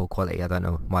in really poor quality. I don't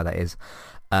know why that is,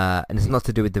 and it's not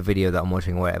to do with the video that I'm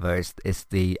watching or whatever. It's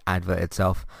the advert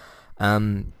itself.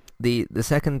 The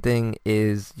second thing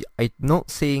is I'm not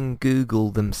seeing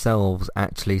Google themselves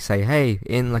actually say, hey,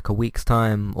 in like a week's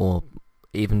time, or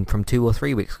even from 2 or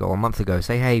 3 weeks ago or a month ago,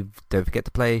 say, hey, don't forget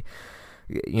to play,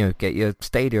 you know, get your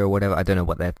Stadia or whatever. I don't know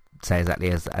what they say exactly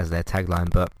as their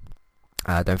tagline, but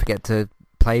don't forget to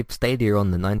play Stadia on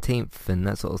the 19th and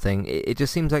that sort of thing. It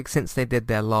just seems like since they did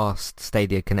their last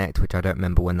Stadia Connect, which I don't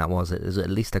remember when that was, it was at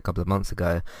least a couple of months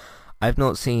ago, I've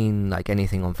not seen like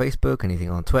anything on Facebook, anything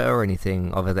on Twitter, or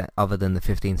anything other than the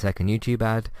 15-second YouTube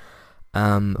ad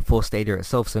for Stadia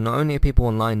itself. So not only are people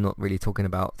online not really talking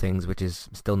about things, which is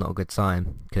still not a good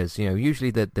sign, because, you know,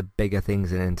 usually the bigger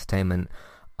things in entertainment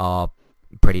are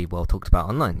pretty well talked about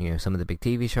online. You know, some of the big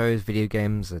TV shows, video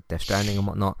games, Death Stranding and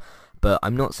whatnot. But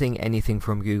I'm not seeing anything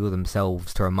from Google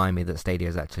themselves to remind me that Stadia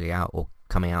is actually out or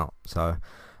coming out. So,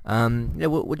 yeah,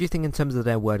 what do you think in terms of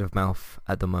their word of mouth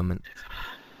at the moment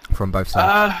from both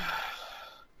sides?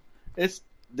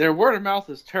 Their word of mouth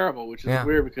is terrible, which is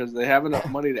weird because they have enough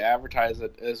money to advertise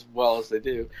it as well as they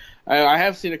do. I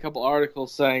have seen a couple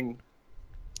articles saying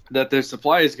that their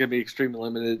supply is going to be extremely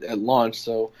limited at launch,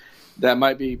 so that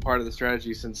might be part of the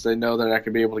strategy since they know they're not going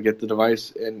to be able to get the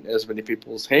device in as many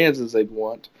people's hands as they'd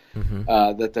want,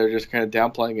 that they're just kind of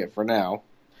downplaying it for now.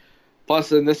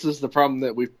 Plus, and this is the problem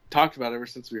that we've talked about ever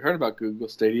since we heard about Google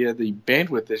Stadia, the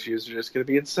bandwidth issues are just going to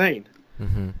be insane.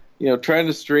 You know, trying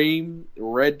to stream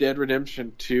Red Dead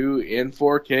Redemption 2 in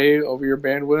 4K over your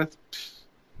bandwidth,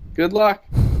 good luck.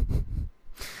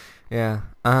 Yeah.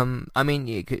 I mean,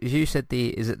 you said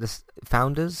is it the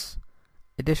Founders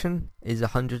Edition is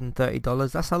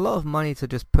 $130? That's a lot of money to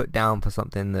just put down for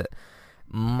something that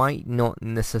might not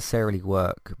necessarily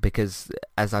work, because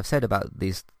as I've said about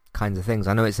these kinds of things,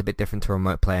 I know it's a bit different to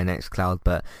Remote Play and xCloud,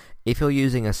 but if you're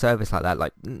using a service like that,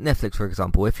 like Netflix for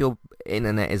example, if your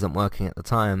internet isn't working at the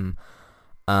time,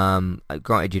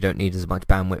 granted you don't need as much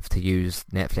bandwidth to use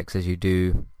Netflix as you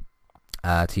do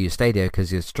to use Stadia,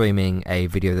 because you're streaming a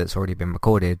video that's already been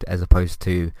recorded, as opposed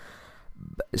to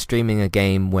streaming a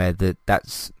game where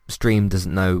that stream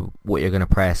doesn't know what you're going to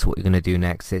press, what you're going to do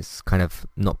next. It's kind of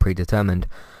not predetermined.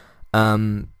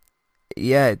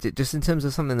 Yeah, just in terms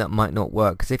of something that might not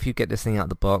work, because if you get this thing out of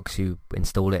the box, you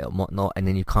install it and whatnot, and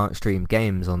then you can't stream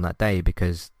games on that day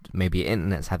because maybe your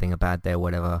internet's having a bad day or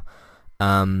whatever,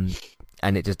 and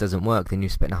it just doesn't work, then you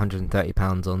spend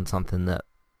 £130 on something that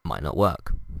might not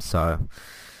work. So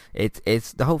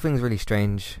it's the whole thing's really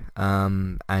strange,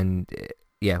 and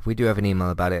yeah, we do have an email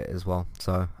about it as well.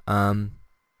 So,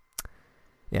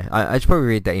 yeah, I should probably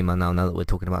read that email now that we're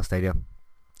talking about Stadia.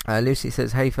 Lucy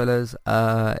says, hey fellas,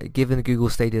 given Google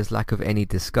Stadia's lack of any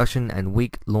discussion and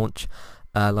weak launch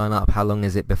lineup, how long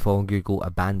is it before Google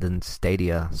abandons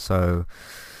Stadia? So,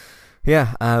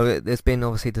 yeah, there's been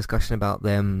obviously discussion about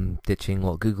them ditching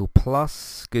Google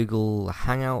Plus, Google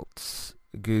Hangouts,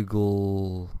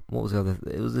 Google, what was the other?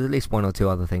 It was at least one or two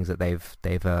other things that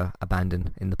they've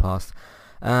abandoned in the past.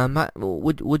 Matt,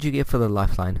 would you give for the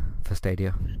lifeline for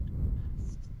Stadia?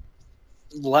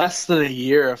 Less than a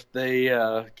year if they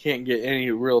can't get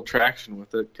any real traction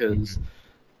with it, because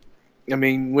I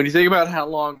mean, when you think about how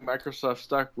long Microsoft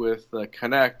stuck with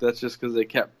Kinect, that's just because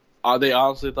they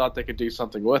honestly thought they could do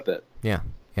something with it. Yeah.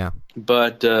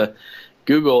 But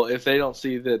Google, if they don't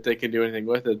see that they can do anything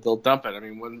with it, they'll dump it. I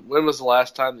mean, when was the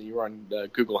last time that you were on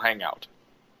Google Hangout?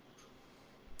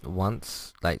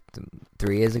 Once, like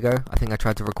 3 years ago. I think I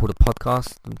tried to record a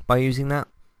podcast by using that.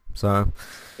 So,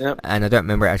 yep. And I don't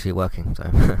remember it actually working. So,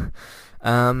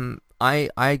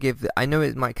 I know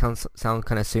it might sound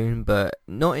kind of soon, but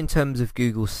not in terms of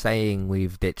Google saying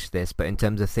we've ditched this, but in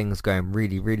terms of things going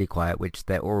really, really quiet, which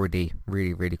they're already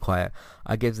really, really quiet.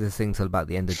 I give this thing till about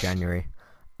the end of January.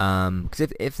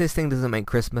 Because if this thing doesn't make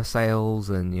Christmas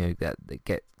sales and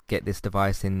get this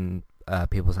device in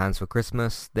people's hands for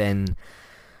Christmas, then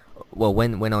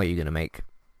when are you going to make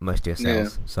most of your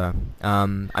sales? Yeah. So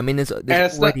I mean, there's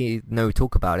already no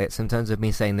talk about it. So in terms of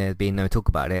me saying there'd be no talk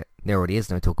about it, there already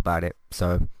is no talk about it.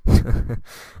 So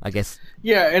I guess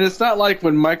and it's not like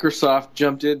when Microsoft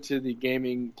jumped into the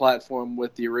gaming platform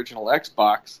with the original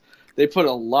Xbox. They put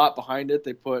a lot behind it.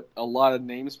 They put a lot of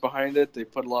names behind it. They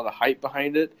put a lot of hype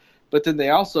behind it. But then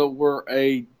they also were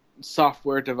a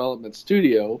software development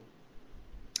studio,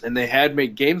 and they had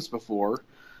made games before.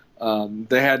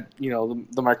 They had, the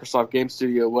Microsoft Game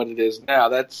Studio, what it is now.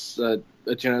 That's a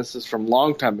genesis from a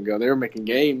long time ago. They were making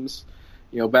games,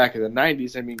 back in the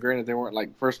 90s. I mean, granted, they weren't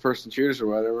like first-person shooters or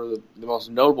whatever. The most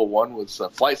notable one was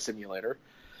Flight Simulator.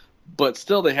 But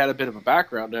still, they had a bit of a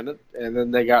background in it, and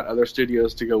then they got other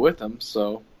studios to go with them.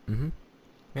 So,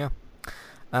 yeah.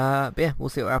 But yeah, we'll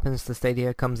see what happens. The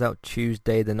Stadia comes out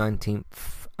Tuesday the 19th.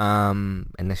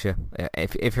 Unless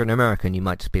if you're an American, you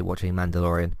might just be watching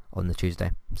Mandalorian on the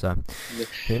Tuesday. So,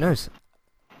 who knows?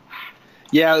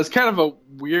 Yeah, it's kind of a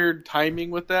weird timing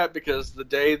with that, because the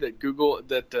day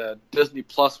that Disney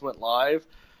Plus went live,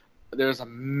 there's a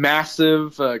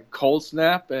massive cold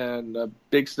snap and a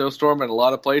big snowstorm in a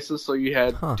lot of places. So you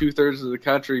had 2/3 of the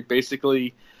country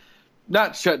basically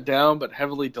not shut down, but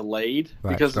heavily delayed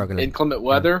because of inclement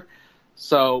weather. Yeah.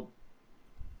 So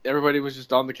everybody was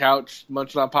just on the couch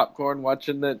munching on popcorn,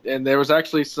 watching it. And there was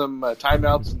actually some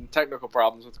timeouts and technical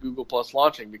problems with Google Plus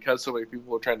launching because so many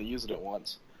people were trying to use it at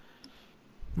once.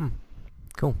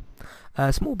 Cool.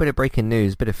 A small bit of breaking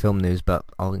news, bit of film news, but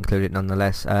I'll include it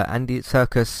nonetheless. Andy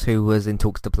Serkis, who was in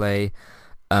talks to play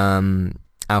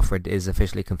Alfred, is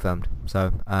officially confirmed.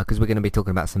 So, because we're going to be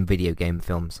talking about some video game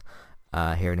films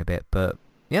here in a bit. But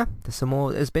yeah, there's some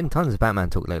more. There's been tons of Batman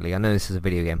talk lately. I know this is a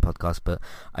video game podcast, but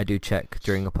I do check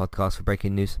during a podcast for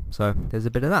breaking news. So there's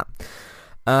a bit of that.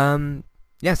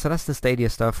 Yeah, so that's the Stadia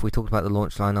stuff. We talked about the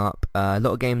launch lineup. A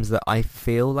lot of games that I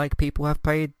feel like people have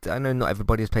played. I know not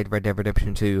everybody has played Red Dead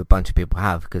Redemption 2. A bunch of people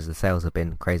have because the sales have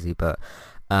been crazy. But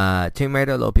Tomb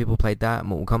Raider, a lot of people played that.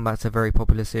 Mortal Kombat's a very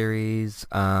popular series.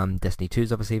 Destiny 2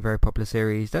 is obviously a very popular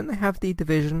series. Don't they have The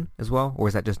Division as well? Or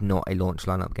is that just not a launch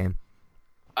lineup game?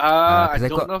 I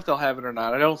don't know if they'll have it or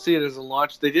not. I don't see it as a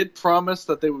launch. They did promise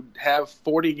that they would have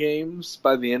 40 games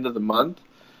by the end of the month.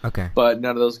 Okay. But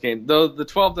none of those games, though the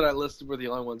 12 that I listed were the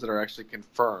only ones that are actually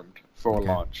confirmed for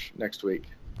launch next week.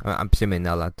 I'm assuming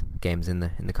they'll add games in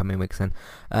the coming weeks then.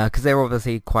 Because they're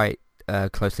obviously quite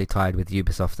closely tied with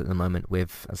Ubisoft at the moment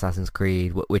with Assassin's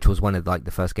Creed, which was one of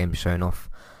the first games shown off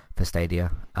for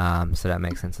Stadia. So that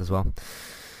makes sense as well.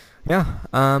 Yeah.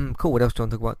 Cool. What else do you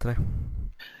want to talk about today?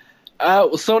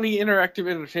 Sony Interactive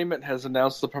Entertainment has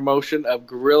announced the promotion of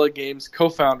Guerrilla Games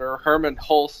co-founder Herman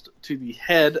Hulst to the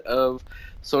head of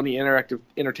Sony Interactive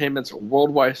Entertainment's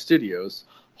worldwide studios.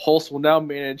 Hulst will now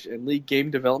manage and lead game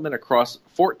development across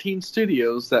 14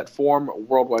 studios that form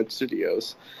Worldwide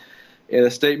Studios. In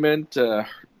a statement,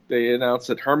 they announced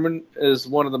that Herman is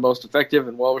one of the most effective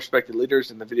and well-respected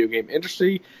leaders in the video game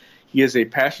industry. He is a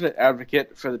passionate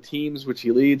advocate for the teams which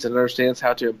he leads and understands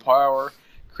how to empower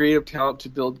creative talent to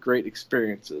build great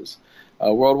experiences.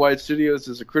 Worldwide Studios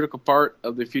is a critical part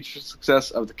of the future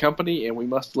success of the company, and we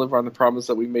must deliver on the promise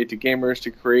that we made to gamers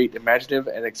to create imaginative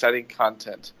and exciting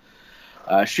content.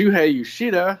 Shuhei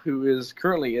Yoshida, who is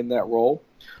currently in that role,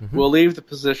 will leave the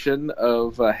position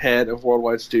of head of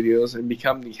Worldwide Studios and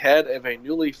become the head of a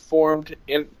newly formed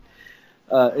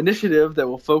initiative that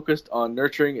will focus on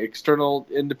nurturing external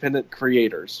independent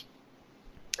creators.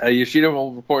 Yoshida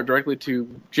will report directly to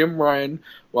Jim Ryan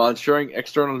while ensuring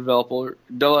external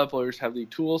developers have the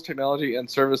tools, technology, and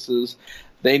services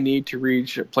they need to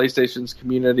reach PlayStation's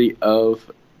community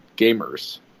of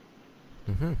gamers.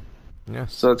 Mm-hmm. Yeah.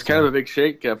 So it's kind of a big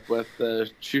shake-up with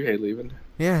Shuhei leaving.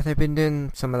 Yeah, they've been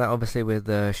doing some of that, obviously, with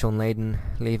Sean Layden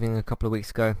leaving a couple of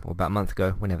weeks ago, or about a month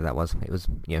ago, whenever that was. It was,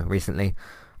 recently.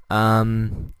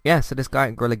 So this guy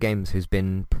at Guerrilla Games who's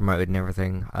been promoted and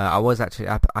everything, I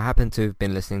happened to have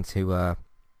been listening to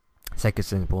Sacred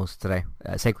Symbols today,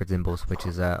 Sacred Symbols, which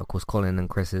is of course Colin and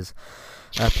Chris's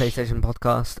PlayStation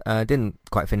podcast. Didn't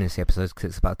quite finish the episodes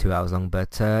because it's about 2 hours long,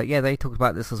 but they talked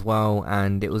about this as well,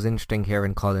 and it was interesting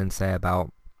hearing Colin say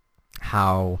about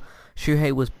how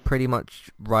Shuhei was pretty much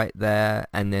right there,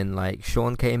 and then like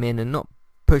Sean came in and not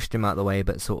pushed him out of the way,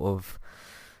 but sort of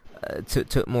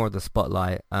took more of the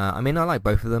spotlight. I like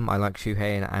both of them. I like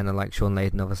Shuhei and I like Sean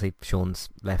Layden. Obviously, Sean's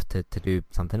left to do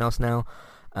something else now.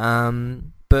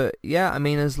 But yeah,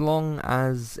 as long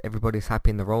as everybody's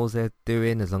happy in the roles they're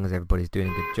doing, as long as everybody's doing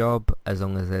a good job, as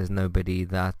long as there's nobody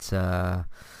that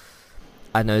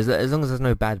as long as there's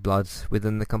no bad blood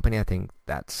within the company, I think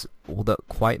that's all that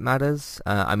quite matters.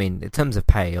 In terms of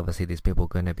pay, obviously these people are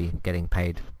going to be getting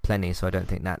paid plenty, so I don't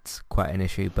think that's quite an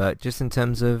issue. But just in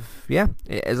terms of,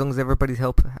 as long as everybody's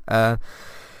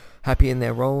happy in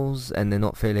their roles and they're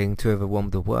not feeling too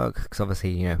overwhelmed with work, because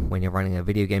obviously, when you're running a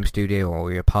video game studio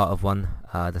or you're part of one,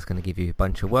 that's going to give you a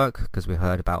bunch of work, because we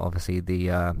heard about, obviously,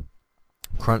 the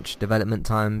crunch development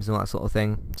times and all that sort of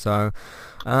thing. So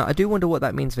I do wonder what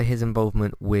that means for his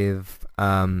involvement with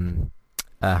Horizon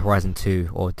 2,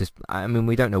 or just,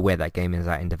 we don't know where that game is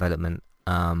at in development.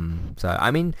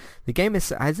 The game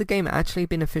has the game actually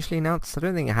been officially announced? I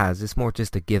don't think it has. It's more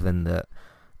just a given that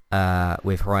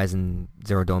with Horizon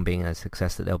Zero Dawn being a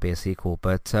success that there'll be a sequel,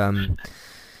 but we'll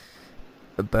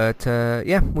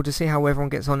just see how everyone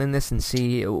gets on in this and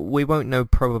see. We won't know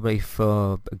probably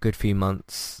for a good few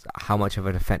months how much of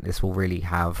an effect this will really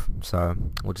have, so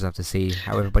we'll just have to see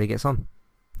how everybody gets on.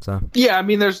 So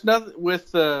there's nothing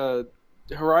with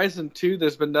Horizon 2,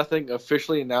 there's been nothing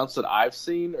officially announced that I've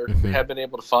seen or have been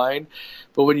able to find,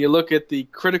 but when you look at the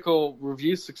critical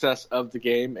review success of the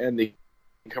game and the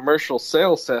commercial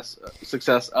sales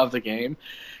success of the game,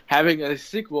 having a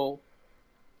sequel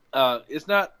is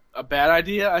not a bad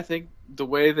idea. I think the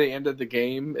way they ended the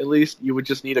game, at least, you would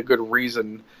just need a good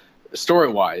reason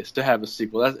story-wise to have a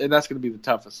sequel, and that's going to be the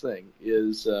toughest thing,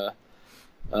 is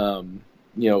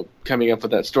coming up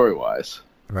with that story-wise.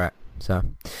 Right. So,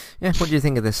 what do you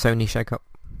think of this Sony shakeup?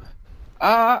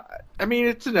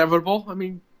 It's inevitable.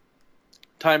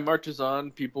 Time marches on.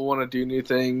 People want to do new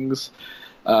things.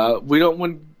 We don't,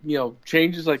 when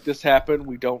changes like this happen,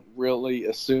 we don't really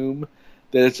assume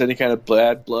that it's any kind of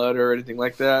bad blood or anything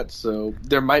like that. So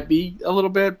there might be a little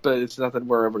bit, but it's nothing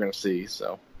we're ever going to see.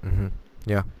 So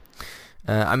yeah.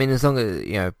 As long as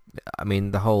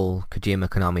the whole Kojima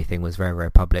Konami thing was very,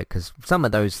 very public, because some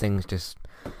of those things just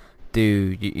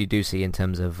you do see in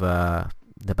terms of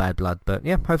the bad blood. But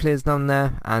yeah, hopefully it's done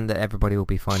there and that everybody will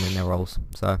be fine in their roles.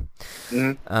 So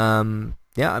with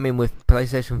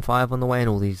PlayStation 5 on the way and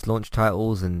all these launch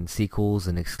titles and sequels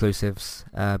and exclusives,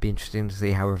 be interesting to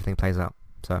see how everything plays out.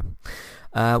 So,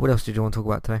 what else did you want to talk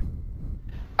about today?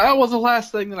 The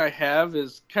last thing that I have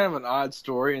is kind of an odd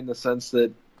story in the sense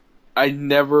that I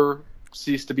never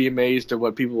cease to be amazed at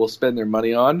what people will spend their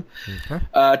money on. Okay.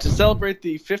 To celebrate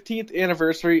the 15th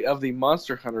anniversary of the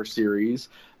Monster Hunter series,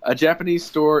 a Japanese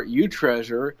store,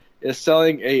 U-Treasure, is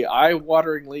selling a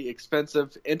eye-wateringly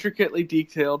expensive, intricately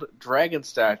detailed dragon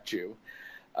statue.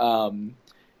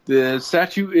 The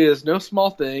statue is no small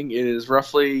thing. It is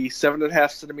roughly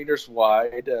 7.5 centimeters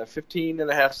wide,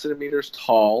 15.5 centimeters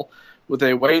tall, with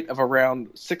a weight of around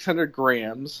 600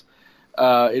 grams.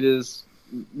 It is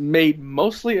made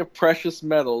mostly of precious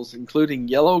metals, including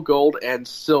yellow gold and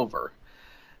silver.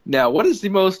 Now, what is the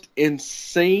most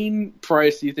insane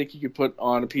price you think you could put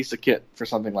on a piece of kit for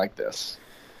something like this?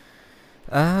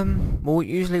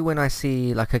 Usually when I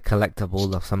see like a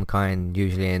collectible of some kind,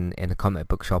 usually in a comic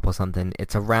book shop or something,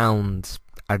 it's around,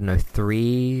 I don't know,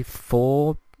 3,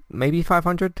 4, maybe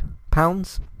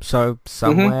 £500. So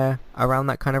somewhere around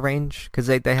that kind of range, because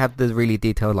they have the really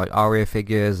detailed like Aria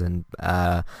figures and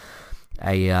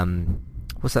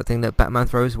what's that thing that Batman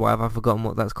throws? Why have I forgotten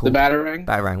what that's called? The Batarang?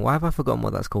 Batarang. Why have I forgotten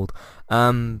what that's called? Like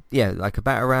a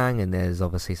Batarang, and there's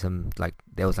obviously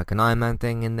there was like an Iron Man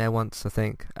thing in there once, I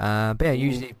think. But yeah,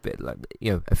 usually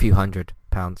a few £100.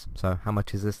 So how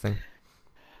much is this thing?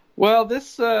 Well,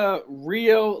 this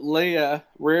Rio Leia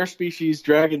rare species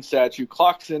dragon statue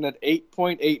clocks in at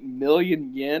 8.8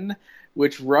 million yen,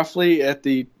 which roughly at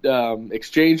the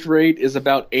exchange rate is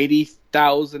about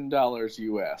 $80,000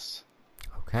 US.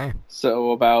 Okay.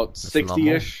 So about That's a lot more.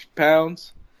 60-ish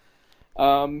pounds.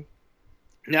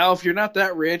 Now, if you're not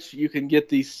that rich, you can get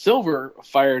the silver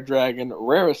fire dragon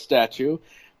rarest statue,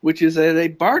 which is at a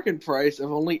bargain price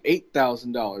of only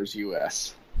 $8,000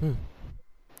 US.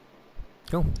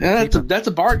 Cool. Yeah, that's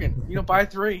a bargain. You know, buy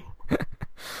three.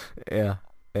 Yeah,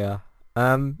 yeah.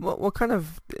 What kind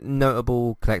of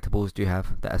notable collectibles do you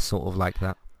have that are sort of like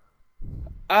that?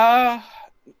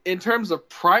 In terms of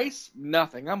price,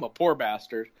 nothing. I'm a poor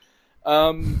bastard.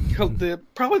 Probably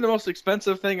the most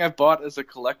expensive thing I've bought as a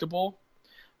collectible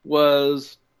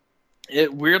was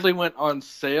it weirdly went on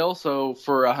sale. So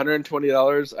for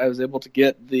 $120, I was able to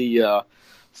get the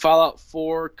Fallout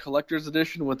 4 Collector's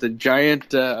Edition with the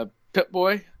giant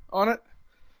Pip-Boy on it.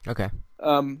 Okay.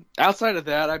 Outside of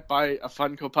that, I buy a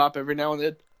Funko Pop every now and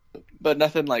then, but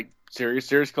nothing like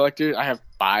serious collector. I have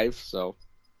 5, so.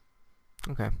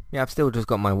 Okay. Yeah, I've still just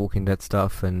got my Walking Dead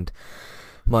stuff and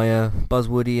my Buzz,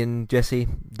 Woody and Jesse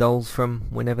dolls from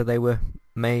whenever they were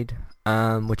made,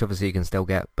 which obviously you can still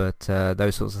get, but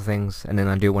those sorts of things. And then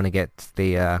I do want to get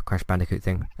the Crash Bandicoot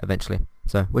thing eventually,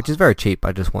 so which is very cheap.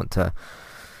 I just want to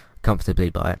comfortably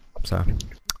buy it. So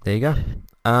there you go.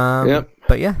 Yep.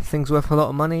 But yeah, things worth a lot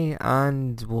of money,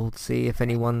 and we'll see if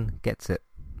anyone gets it.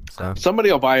 So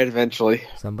somebody will buy it eventually.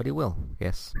 Somebody will,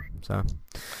 yes. So,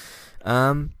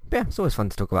 yeah, it's always fun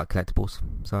to talk about collectibles.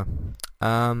 So,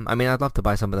 I mean, I'd love to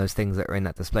buy some of those things that are in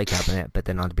that display cabinet, but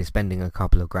then I'd be spending a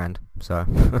couple of grand. So,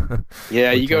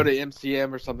 yeah, you go to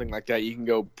MCM or something like that, you can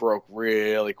go broke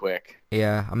really quick.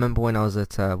 Yeah, I remember when I was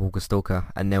at Walker Stalker,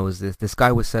 and there was this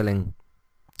guy was selling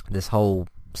this whole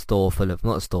store full of,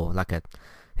 not a store, like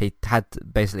he had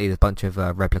basically a bunch of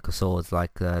replica swords,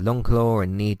 like Longclaw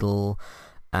and Needle,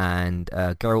 and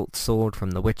Geralt's sword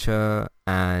from The Witcher,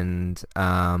 and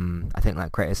I think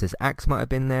like Kratos' axe might have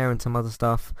been there, and some other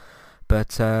stuff.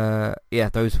 But yeah,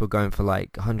 those were going for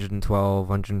like 112,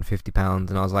 150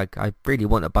 pounds, and I was like, I really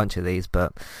want a bunch of these,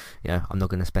 but you know, I'm not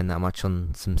going to spend that much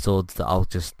on some swords that I'll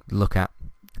just look at,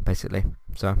 basically.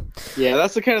 So yeah,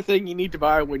 that's the kind of thing you need to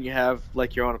buy when you have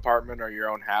like your own apartment or your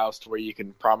own house, to where you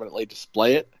can prominently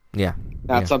display it. Yeah,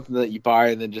 not something that you buy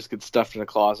and then just get stuffed in a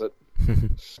closet.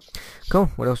 Cool.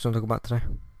 What else do you want to talk about today?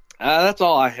 That's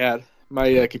all I had.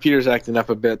 My computer's acting up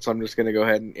a bit, so I'm just going to go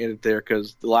ahead and end it there,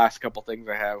 because the last couple things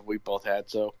I have, we both had.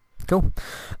 So cool.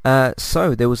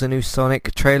 So there was a new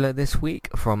Sonic trailer this week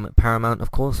from Paramount,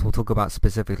 of course. We'll talk about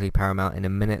specifically Paramount in a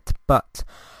minute, but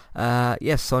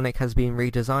yes, Sonic has been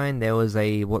redesigned. There was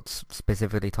a what's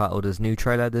specifically titled as new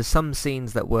trailer. There's some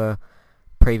scenes that were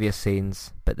previous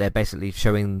scenes, but they're basically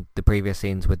showing the previous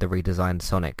scenes with the redesigned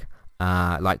Sonic.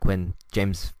 Like when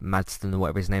James Madston, or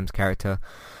whatever his name's character,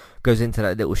 goes into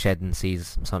that little shed and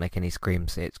sees Sonic and he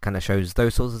screams. It kind of shows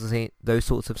those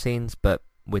sorts of scenes, but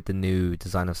with the new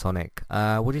design of Sonic.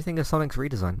 What do you think of Sonic's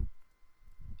redesign?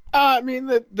 I mean,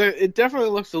 it definitely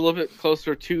looks a little bit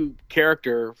closer to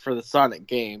character for the Sonic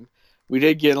game. We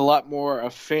did get a lot more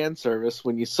of fan service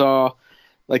when you saw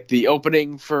like the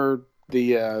opening for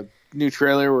the new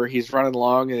trailer where he's running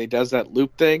along and he does that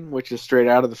loop thing, which is straight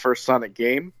out of the first Sonic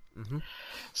game. Mm-hmm.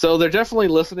 So they're definitely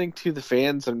listening to the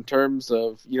fans in terms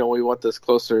of, you know, we want this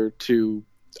closer to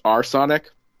our Sonic.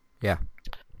 Yeah.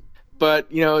 But,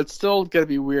 you know, it's still going to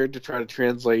be weird to try to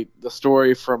translate the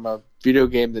story from a video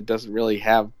game that doesn't really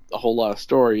have a whole lot of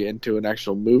story into an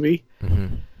actual movie.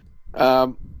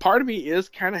 Mm-hmm. Part of me is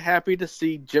kind of happy to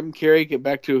see Jim Carrey get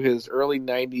back to his early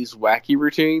 90s wacky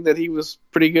routine that he was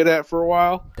pretty good at for a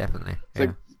while. Definitely. Yeah. Like,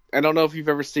 I don't know if you've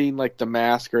ever seen like The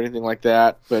Mask or anything like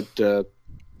that, but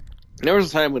there was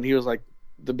a time when he was like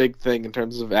the big thing in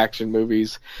terms of action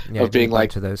movies, of being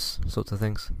like to those sorts of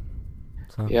things.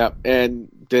 So. Yeah, and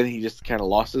then he just kind of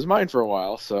lost his mind for a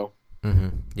while. So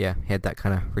yeah, he had that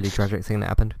kind of really tragic thing that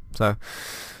happened. So,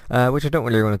 which I don't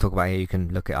really want to talk about here. You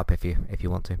can look it up if you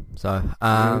want to. So,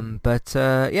 but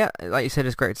yeah, like you said,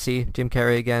 it's great to see Jim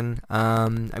Carrey again. I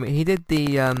mean, he did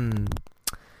that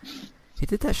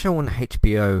show on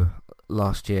HBO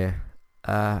last year.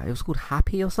 It was called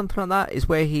Happy or something like that. It's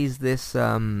where he's this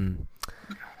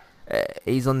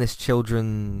he's on this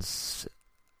children's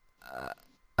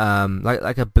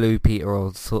like a Blue Peter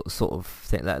or sort of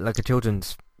thing, like a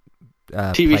children's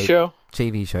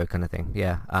TV show kind of thing.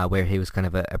 Yeah, where he was kind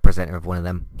of a presenter of one of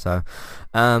them. So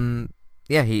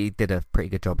yeah, he did a pretty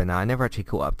good job in that. I never actually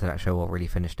caught up to that show or really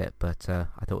finished it, but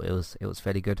I thought it was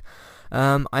fairly good.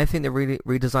 I think the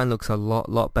redesign looks a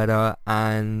lot better,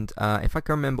 and if I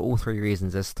can remember all three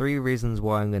reasons, there's three reasons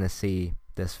why I'm going to see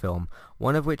this film.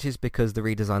 One of which is because the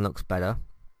redesign looks better.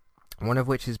 One of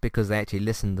which is because they actually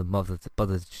listened and bothered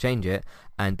to change it,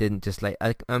 and didn't just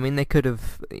I mean, they could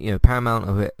have, Paramount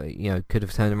of it, could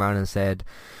have turned around and said,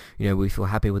 we feel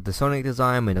happy with the Sonic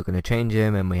design, we're not going to change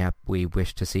him, and we hope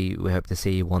to see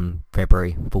you on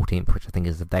February 14th, which I think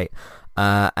is the date.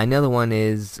 And the other one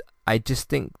is, I just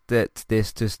think that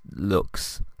this just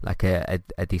looks like a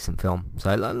decent film.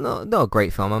 So not a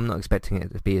great film. I'm not expecting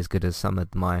it to be as good as some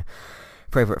of my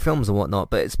favorite films and whatnot,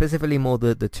 but it's specifically more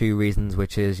the two reasons,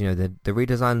 which is, the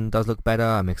redesign does look better.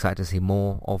 I'm excited to see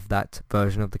more of that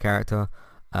version of the character,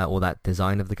 or that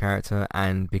design of the character,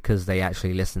 and because they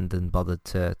actually listened and bothered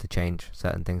to change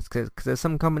certain things. Because there's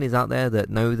some companies out there that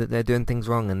know that they're doing things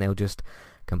wrong, and they'll just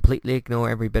completely ignore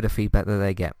every bit of feedback that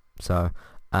they get. So,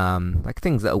 like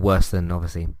things that are worse than,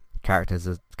 obviously,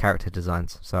 character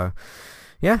designs. So,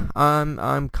 yeah,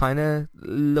 I'm kind of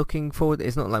looking forward.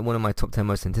 It's not like one of my top 10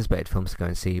 most anticipated films to go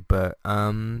and see, but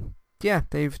yeah,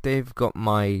 they've got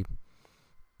my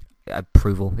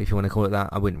approval, if you want to call it that.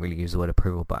 I wouldn't really use the word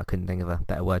approval, but I couldn't think of a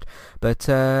better word. But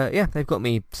yeah, they've got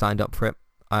me signed up for it,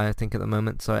 I think, at the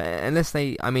moment. So unless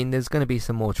there's going to be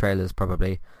some more trailers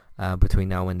probably between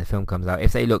now and when the film comes out.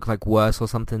 If they look like worse or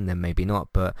something, then maybe not.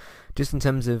 But just in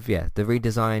terms of, the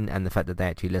redesign and the fact that they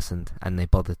actually listened and they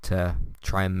bothered to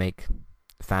try and make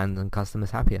fans and customers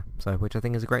happier, so which I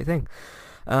think is a great thing.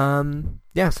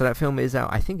 Yeah, so that film is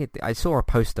out. I think I saw a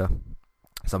poster,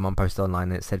 someone posted online,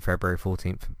 and it said February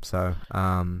 14th, so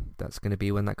that's going to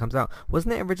be when that comes out.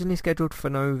 Wasn't it originally scheduled for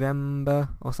November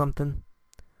or something?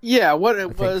 Yeah, what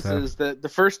it was is that the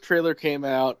first trailer came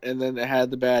out and then it had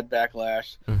the bad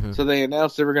backlash. Mm-hmm. So they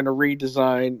announced they were going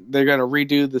to they're going to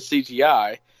redo the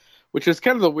CGI, which is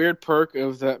kind of the weird perk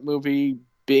of that movie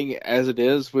being as it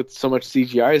is with so much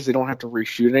CGI, is they don't have to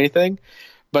reshoot anything.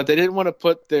 But they didn't want to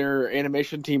put their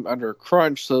animation team under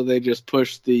crunch, so they just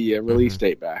pushed the release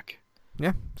date back.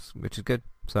 Yeah, which is good.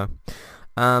 So,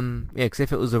 yeah, because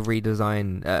if it was a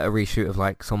redesign, a reshoot of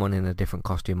like someone in a different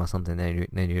costume or something,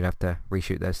 then you'd have to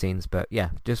reshoot those scenes. But yeah,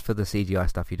 just for the CGI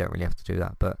stuff, you don't really have to do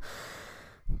that. But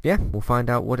yeah, we'll find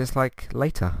out what it's like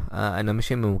later. And I'm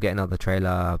assuming we'll get another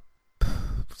trailer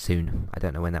soon. I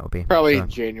don't know when that will be. Probably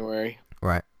January.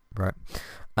 Right.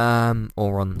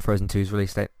 Or on Frozen 2's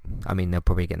release date. I mean, they'll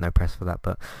probably get no press for that,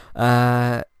 but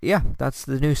yeah, that's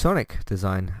the new Sonic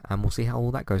design, and we'll see how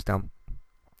all that goes down.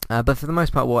 But for the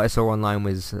most part, what I saw online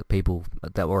was people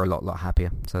that were a lot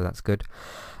happier, so that's good.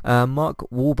 Mark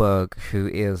Wahlberg, who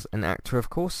is an actor, of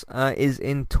course, is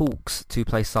in talks to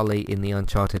play Sully in the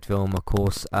Uncharted film. Of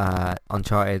course,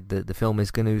 Uncharted, the film is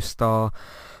going to star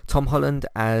Tom Holland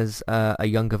as a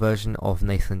younger version of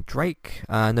Nathan Drake.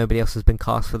 Nobody else has been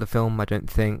cast for the film, I don't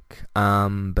think,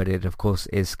 but it, of course,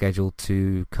 is scheduled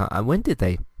to come. When did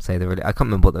they say they really? I can't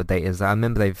remember what the date is. I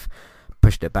remember they've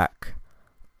pushed it back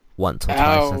once or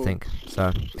twice, I think.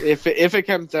 So if it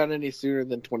comes out any sooner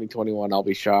than 2021, I'll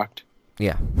be shocked.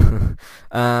 Yeah.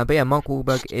 But yeah, Mark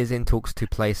Wahlberg is in talks to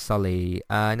play Sully.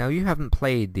 Now, you haven't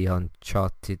played the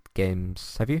Uncharted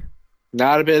games, have you?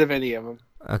 Not a bit of any of them.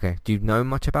 Okay. Do you know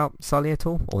much about Sully at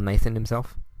all, or Nathan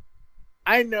himself?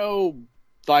 I know,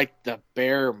 like, the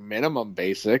bare minimum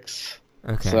basics.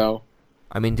 Okay. So,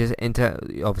 I mean,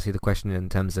 obviously the question in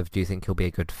terms of, do you think he'll be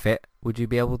a good fit? Would you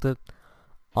be able to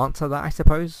answer that, I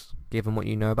suppose, given what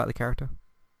you know about the character?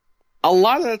 A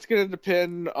lot of that's going to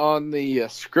depend on the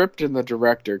script and the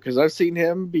director, because I've seen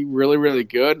him be really, really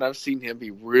good, and I've seen him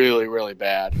be really, really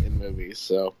bad in movies.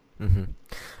 So,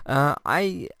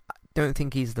 I don't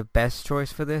think he's the best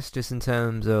choice for this, just in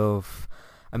terms of,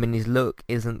 I mean, his look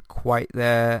isn't quite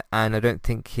there, and I don't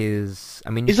think he's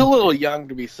a little young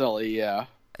to be Sully. Yeah.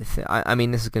 I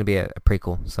mean, this is going to be a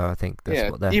prequel, so I think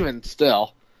that's what they're... even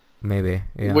still. Maybe,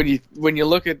 yeah. When you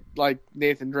look at like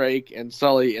Nathan Drake and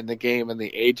Sully in the game and the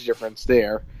age difference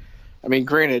there, I mean,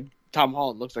 granted, Tom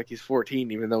Holland looks like he's 14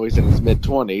 even though he's in his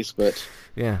mid-20s, but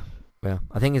yeah, well,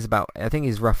 I think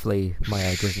he's roughly my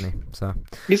age, isn't he? So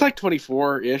he's like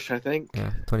 24-ish, I think.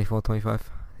 Yeah, 24,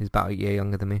 25. He's about a year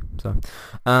younger than me. So,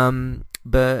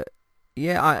 but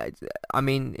yeah, I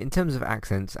mean, in terms of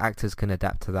accents, actors can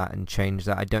adapt to that and change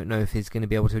that. I don't know if he's going to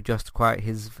be able to adjust quite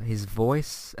his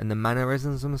voice and the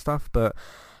mannerisms and stuff, but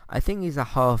I think he's a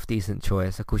half decent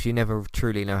choice. Of course, you never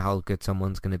truly know how good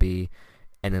someone's going to be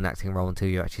in an acting role until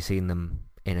you've actually seen them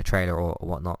in a trailer or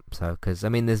whatnot. So, because I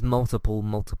mean, there's multiple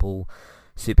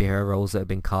superhero roles that have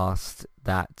been cast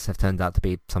that have turned out to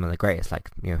be some of the greatest, like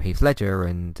Heath Ledger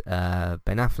and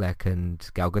Ben Affleck and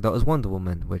Gal Gadot as Wonder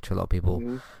Woman, which a lot of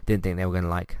people didn't think they were going to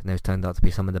like, and those turned out to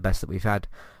be some of the best that we've had.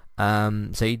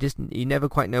 So you never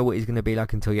quite know what he's going to be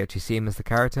like until you actually see him as the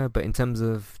character. But in terms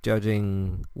of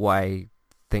judging what I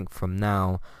think from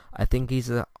now, I think he's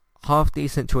a half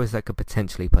decent choice that could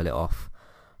potentially pull it off.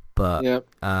 But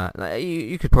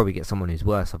you could probably get someone who's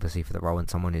worse, obviously, for the role, and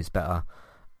someone who's better.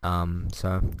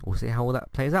 So we'll see how all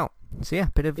that plays out. So yeah,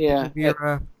 bit of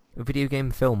your video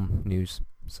game film news.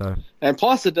 So, and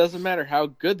plus, it doesn't matter how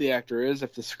good the actor is.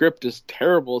 If the script is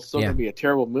terrible, it's still going to be a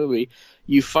terrible movie.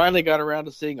 You finally got around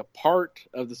to seeing a part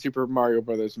of the Super Mario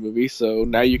Brothers movie, so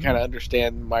now you kind of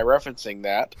understand my referencing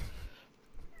that.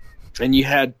 And you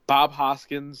had Bob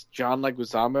Hoskins, John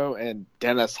Leguizamo, and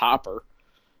Dennis Hopper.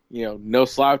 No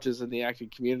slouches in the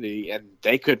acting community, and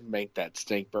they couldn't make that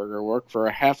stink burger work for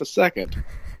a half a second.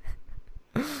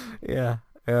 Yeah.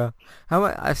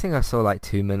 I think I saw like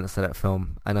 2 minutes of that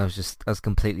film, and I was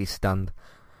completely stunned.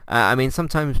 I mean,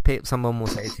 sometimes someone will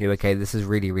say to you, okay, this is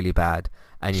really, really bad,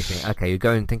 and you think, okay, you're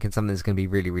going thinking something's going to be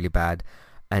really, really bad,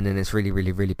 and then it's really,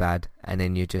 really, really bad, and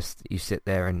then you sit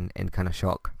there in kind of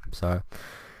shock. So,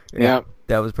 yeah,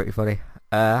 that was pretty funny.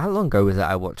 How long ago was that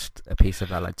I watched a piece of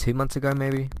that? Like 2 months ago,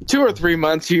 maybe? 2 or 3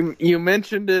 months. You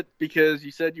mentioned it because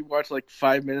you said you watched like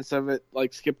 5 minutes of it,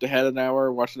 like skipped ahead an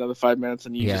hour, watched another 5 minutes,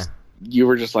 and you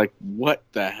were just like, what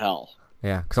the hell?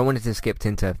 Yeah, because I wanted to skip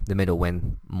into the middle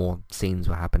when more scenes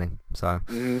were happening. So,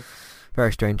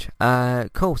 very strange.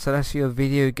 Cool, so that's your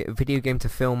video game to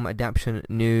film adaptation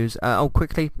news.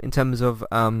 Quickly, in terms of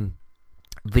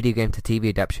video game to TV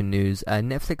adaptation news,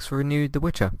 Netflix renewed The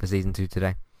Witcher for Season 2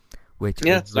 today.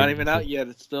 It's not even out yet.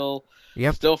 It's still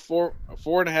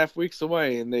 4.5 weeks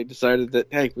away, and they decided that,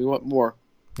 hey, we want more.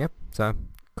 Yep, so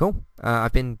cool.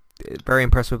 I've been very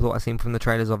impressed with what I've seen from the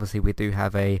trailers. Obviously, we do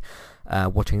have a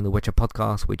Watching The Witcher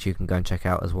podcast, which you can go and check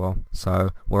out as well. So,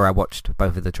 where I watched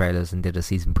both of the trailers and did a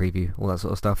season preview, all that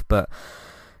sort of stuff. But,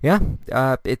 yeah,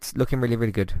 it's looking really,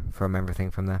 really good from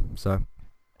everything from there. So,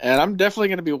 and I'm definitely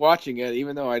going to be watching it,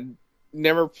 even though I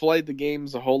never played the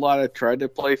games a whole lot. I tried to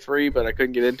play 3, but I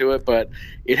couldn't get into it. But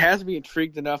it has me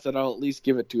intrigued enough that I'll at least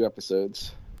give it 2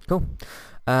 episodes. Cool.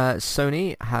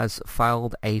 Sony has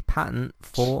filed a patent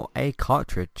for a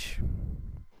cartridge,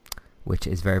 which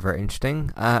is very, very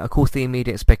interesting. Of course, the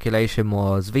immediate speculation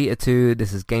was Vita 2.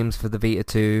 This is games for the Vita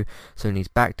 2. Sony's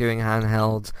back doing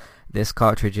handhelds. This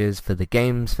cartridge is for the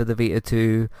games for the Vita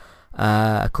 2.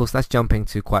 Of course, that's jumping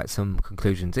to quite some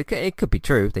conclusions. It could be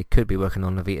true. They could be working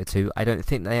on the Vita 2. I don't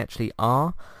think they actually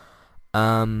are.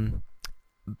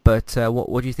 But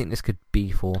what do you think this could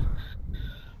be for?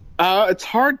 It's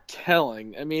hard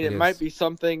telling. I mean, it might be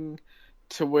something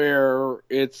to where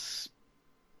it's,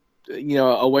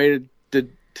 a way to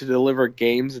deliver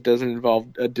games that doesn't involve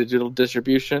a digital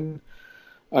distribution.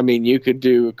 I mean, you could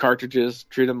do cartridges,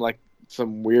 treat them like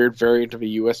some weird variant of a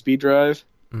USB drive.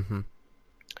 Mm-hmm.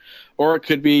 Or it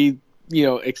could be,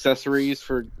 accessories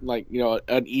for, like,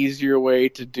 an easier way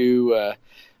to do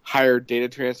higher data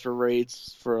transfer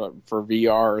rates for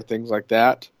VR or things like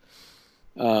that.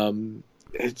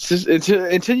 It's just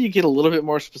until you get a little bit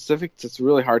more specific, it's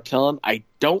really hard telling. I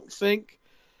don't think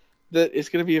that it's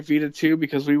going to be a Vita 2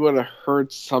 because we would have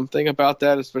heard something about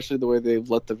that, especially the way they've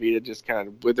let the Vita just kind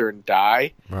of wither and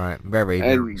die. Right,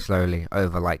 very slowly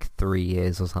over like 3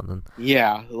 years or something.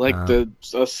 Yeah, like a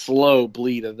slow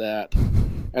bleed of that.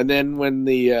 And then when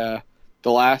the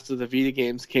last of the Vita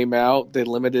games came out, they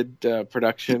limited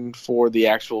production for the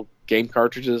actual game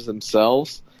cartridges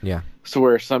themselves. Yeah. So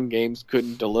where some games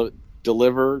couldn't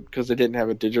deliver because they didn't have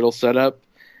a digital setup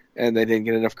and they didn't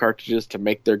get enough cartridges to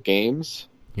make their games.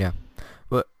 Yeah.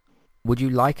 But would you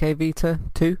like a Vita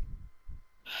 2?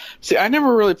 See, I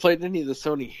never really played any of the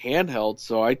Sony handhelds,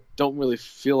 so I don't really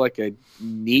feel like I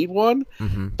need one.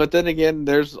 Mm-hmm. But then again,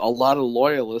 there's a lot of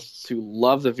loyalists who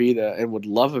love the Vita and would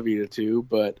love a Vita 2,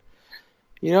 but,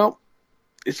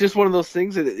 it's just one of those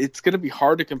things that it's going to be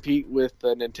hard to compete with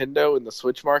Nintendo in the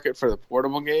Switch market for the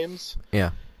portable games.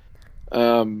 Yeah.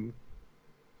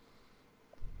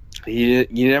 You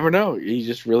never know. You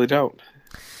just really don't.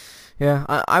 Yeah,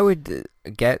 I would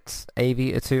get a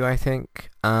Vita 2, I think.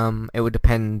 It would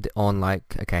depend on,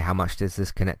 how much does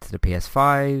this connect to the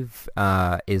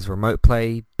PS5? Is remote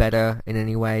play better in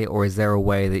any way? Or is there a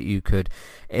way that you could...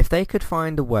 If they could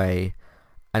find a way,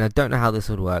 and I don't know how this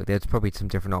would work, there's probably some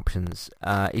different options.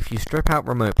 If you strip out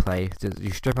remote play, you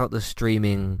strip out the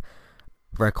streaming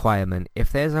requirement,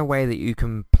 if there's a way that you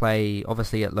can play,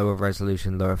 obviously at lower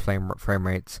resolution, lower frame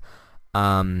rates,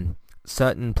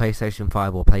 certain PlayStation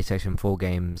 5 or PlayStation 4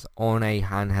 games on a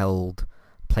handheld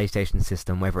PlayStation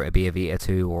system, whether it be a Vita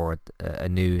 2 or a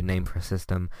new name for a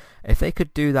system, if they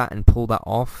could do that and pull that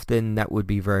off, then that would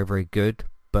be very, very good.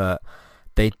 But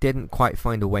they didn't quite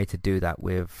find a way to do that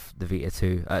with the Vita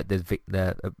 2,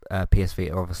 the PS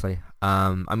Vita, obviously.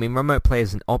 I mean, remote play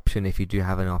is an option if you do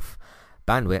have enough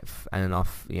bandwidth and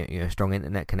enough strong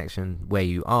internet connection where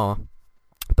you are.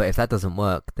 But if that doesn't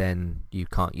work, then you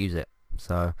can't use it.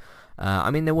 So, I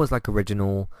mean, there was like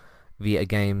original Vita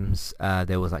games,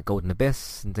 there was like Golden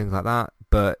Abyss and things like that,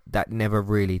 but that never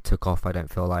really took off, I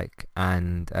don't feel like.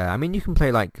 And I mean, you can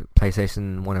play like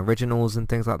PlayStation 1 originals and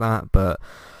things like that, but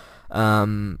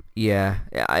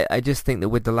I just think that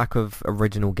with the lack of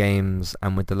original games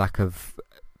and with the lack of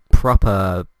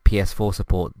proper PS4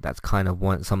 support, that's kind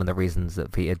of some of the reasons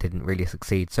that Vita didn't really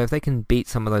succeed. So if they can beat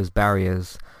some of those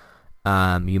barriers,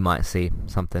 you might see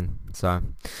something. So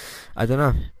I don't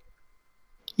know.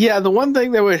 Yeah, the one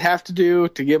thing they would have to do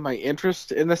to get my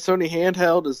interest in the Sony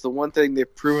handheld is the one thing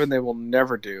they've proven they will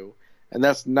never do, and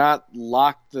that's not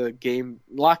lock the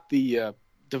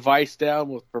device down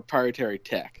with proprietary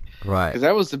tech. Right. Because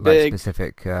that was the big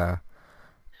specific.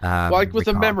 Like with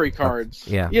the memory cards.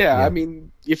 Yeah. I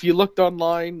mean, if you looked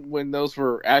online when those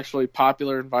were actually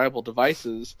popular and viable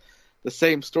devices, the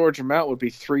same storage amount would be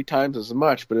 3 times as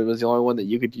much, but it was the only one that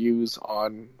you could use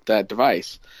on that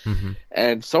device. Mm-hmm.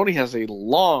 And Sony has a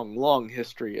long, long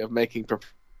history of making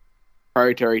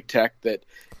proprietary tech that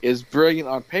is brilliant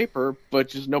on paper, but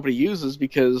just nobody uses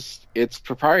because it's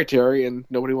proprietary and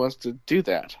nobody wants to do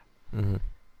that. Mm-hmm.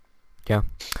 Yeah.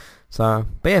 So,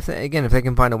 but yeah, if they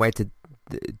can find a way to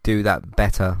do that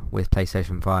better with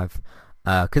PlayStation 5,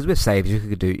 because with saves you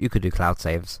could do cloud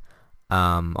saves.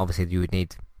 Obviously you would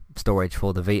need storage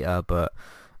for the Vita, but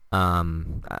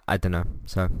I don't know.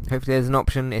 So hopefully there's an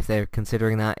option if they're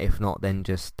considering that. If not, then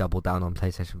just double down on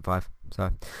PlayStation 5.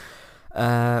 So we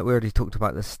already talked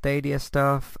about the Stadia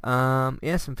stuff.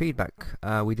 Some feedback.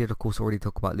 We did of course already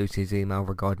talk about Lucy's email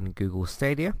regarding Google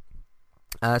Stadia.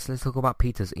 So let's talk about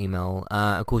Peter's email.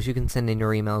 Of course you can send in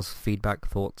your emails, feedback,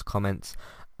 thoughts, comments.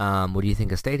 What do you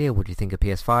think of Stadia? What do you think of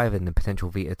PS5 and the potential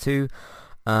Vita 2?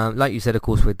 Like you said, of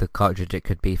course, with the cartridge, it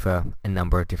could be for a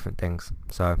number of different things.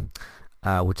 So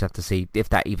we'll just have to see if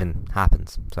that even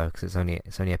happens. So because it's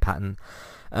only a pattern.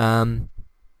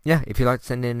 If you'd like to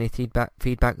send in any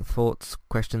feedback, thoughts,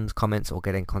 questions, comments, or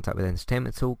get in contact with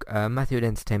Entertainment Talk, Matthew at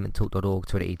entertainmenttalk.org,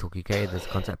 Twitter eTalkUK. There's a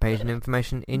contact page and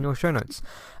information in your show notes.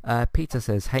 Peter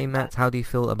says, "Hey Matt, how do you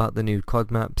feel about the new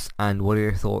COD maps, and what are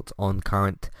your thoughts on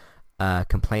current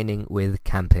complaining with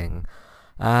camping?"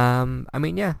 I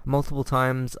mean, multiple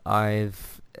times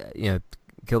I've,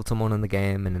 killed someone in the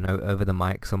game, and then over the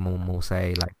mic someone will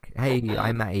say, like, "Hey,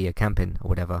 I'm Matty, you're camping," or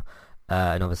whatever,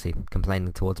 and obviously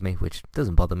complaining towards me, which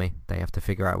doesn't bother me. They have to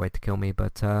figure out a way to kill me,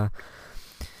 but,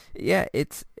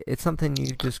 it's something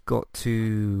you just got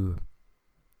to,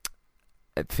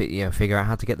 figure out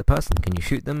how to get the person. Can you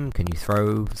shoot them? Can you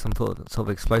throw some sort of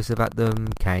explosive at them?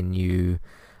 Can you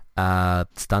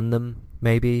stun them?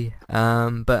 Maybe,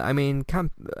 but I mean,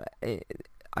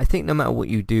 I think no matter what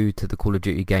you do to the Call of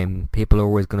Duty game, people are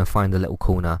always going to find a little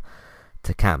corner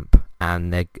to camp,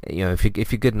 and they, if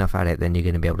you're good enough at it, then you're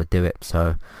going to be able to do it.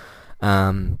 So,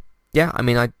 I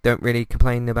mean, I don't really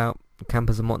complain about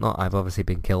campers and whatnot. I've obviously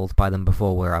been killed by them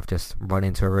before, where I've just run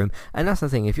into a room, and that's the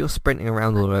thing. If you're sprinting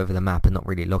around all over the map and not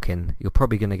really looking, you're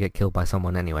probably going to get killed by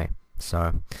someone anyway.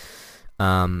 So,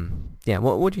 what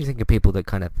do you think of people that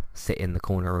kind of sit in the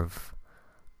corner of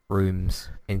rooms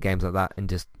in games like that and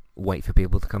just wait for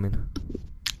people to come in?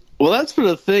 Well, that's been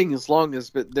a thing as long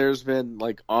as there's been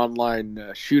like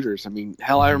online shooters. I mean,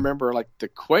 hell, I remember like the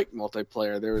Quake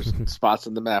multiplayer. There was spots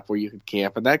on the map where you could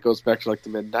camp, and that goes back to like the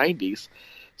mid-90s.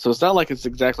 So it's not like it's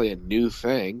exactly a new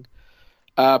thing.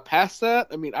 Past that,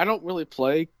 I mean, I don't really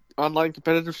play online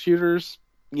competitive shooters.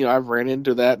 I've ran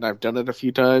into that, and I've done it a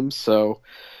few times. So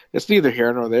it's neither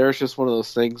here nor there. It's just one of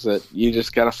those things that you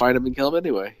just got to find them and kill them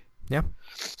anyway. Yeah.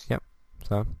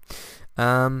 So,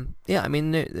 I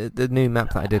mean, the new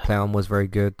map that I did play on was very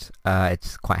good.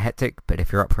 It's quite hectic, but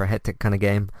if you're up for a hectic kind of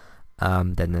game,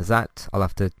 then there's that. I'll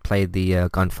have to play the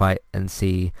gunfight and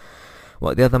see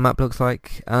what the other map looks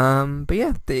like. But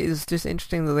yeah, it's just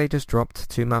interesting that they just dropped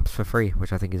 2 maps for free,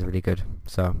 which I think is really good.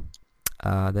 So,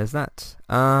 there's that.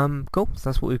 Cool. So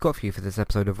that's what we've got for you for this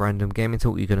episode of Random Gaming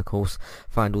Talk. You can, of course,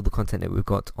 find all the content that we've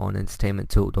got on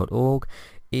entertainmenttalk.org.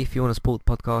 If you want to support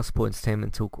the podcast, support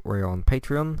Entertainment Talk, we're on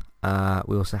Patreon.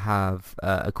 We also have,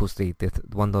 of course, the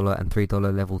 $1 and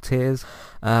 $3 level tiers.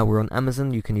 We're on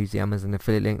Amazon. You can use the Amazon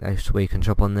affiliate link. That's where you can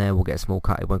shop on there. We'll get a small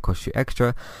cut. It won't cost you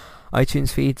extra.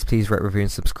 iTunes feeds, please rate, review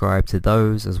and subscribe to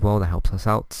those as well. That helps us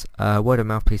out. Word of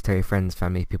mouth, please tell your friends,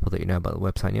 family, people that you know about the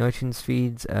website and the iTunes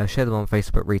feeds. Share them on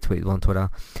Facebook, retweet them on Twitter,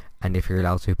 and if you're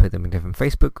allowed to, put them in different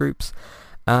Facebook groups.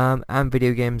 And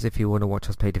video games, if you want to watch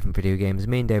us play different video games.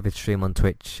 Me and David stream on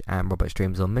Twitch and Robert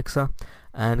streams on Mixer.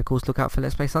 And of course, look out for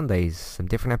Let's Play Sundays. Some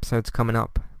different episodes coming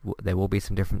up. There will be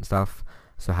some different stuff,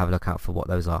 so have a look out for what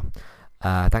those are.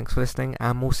 Thanks for listening,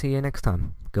 and we'll see you next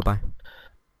time. Goodbye.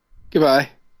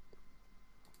 Goodbye.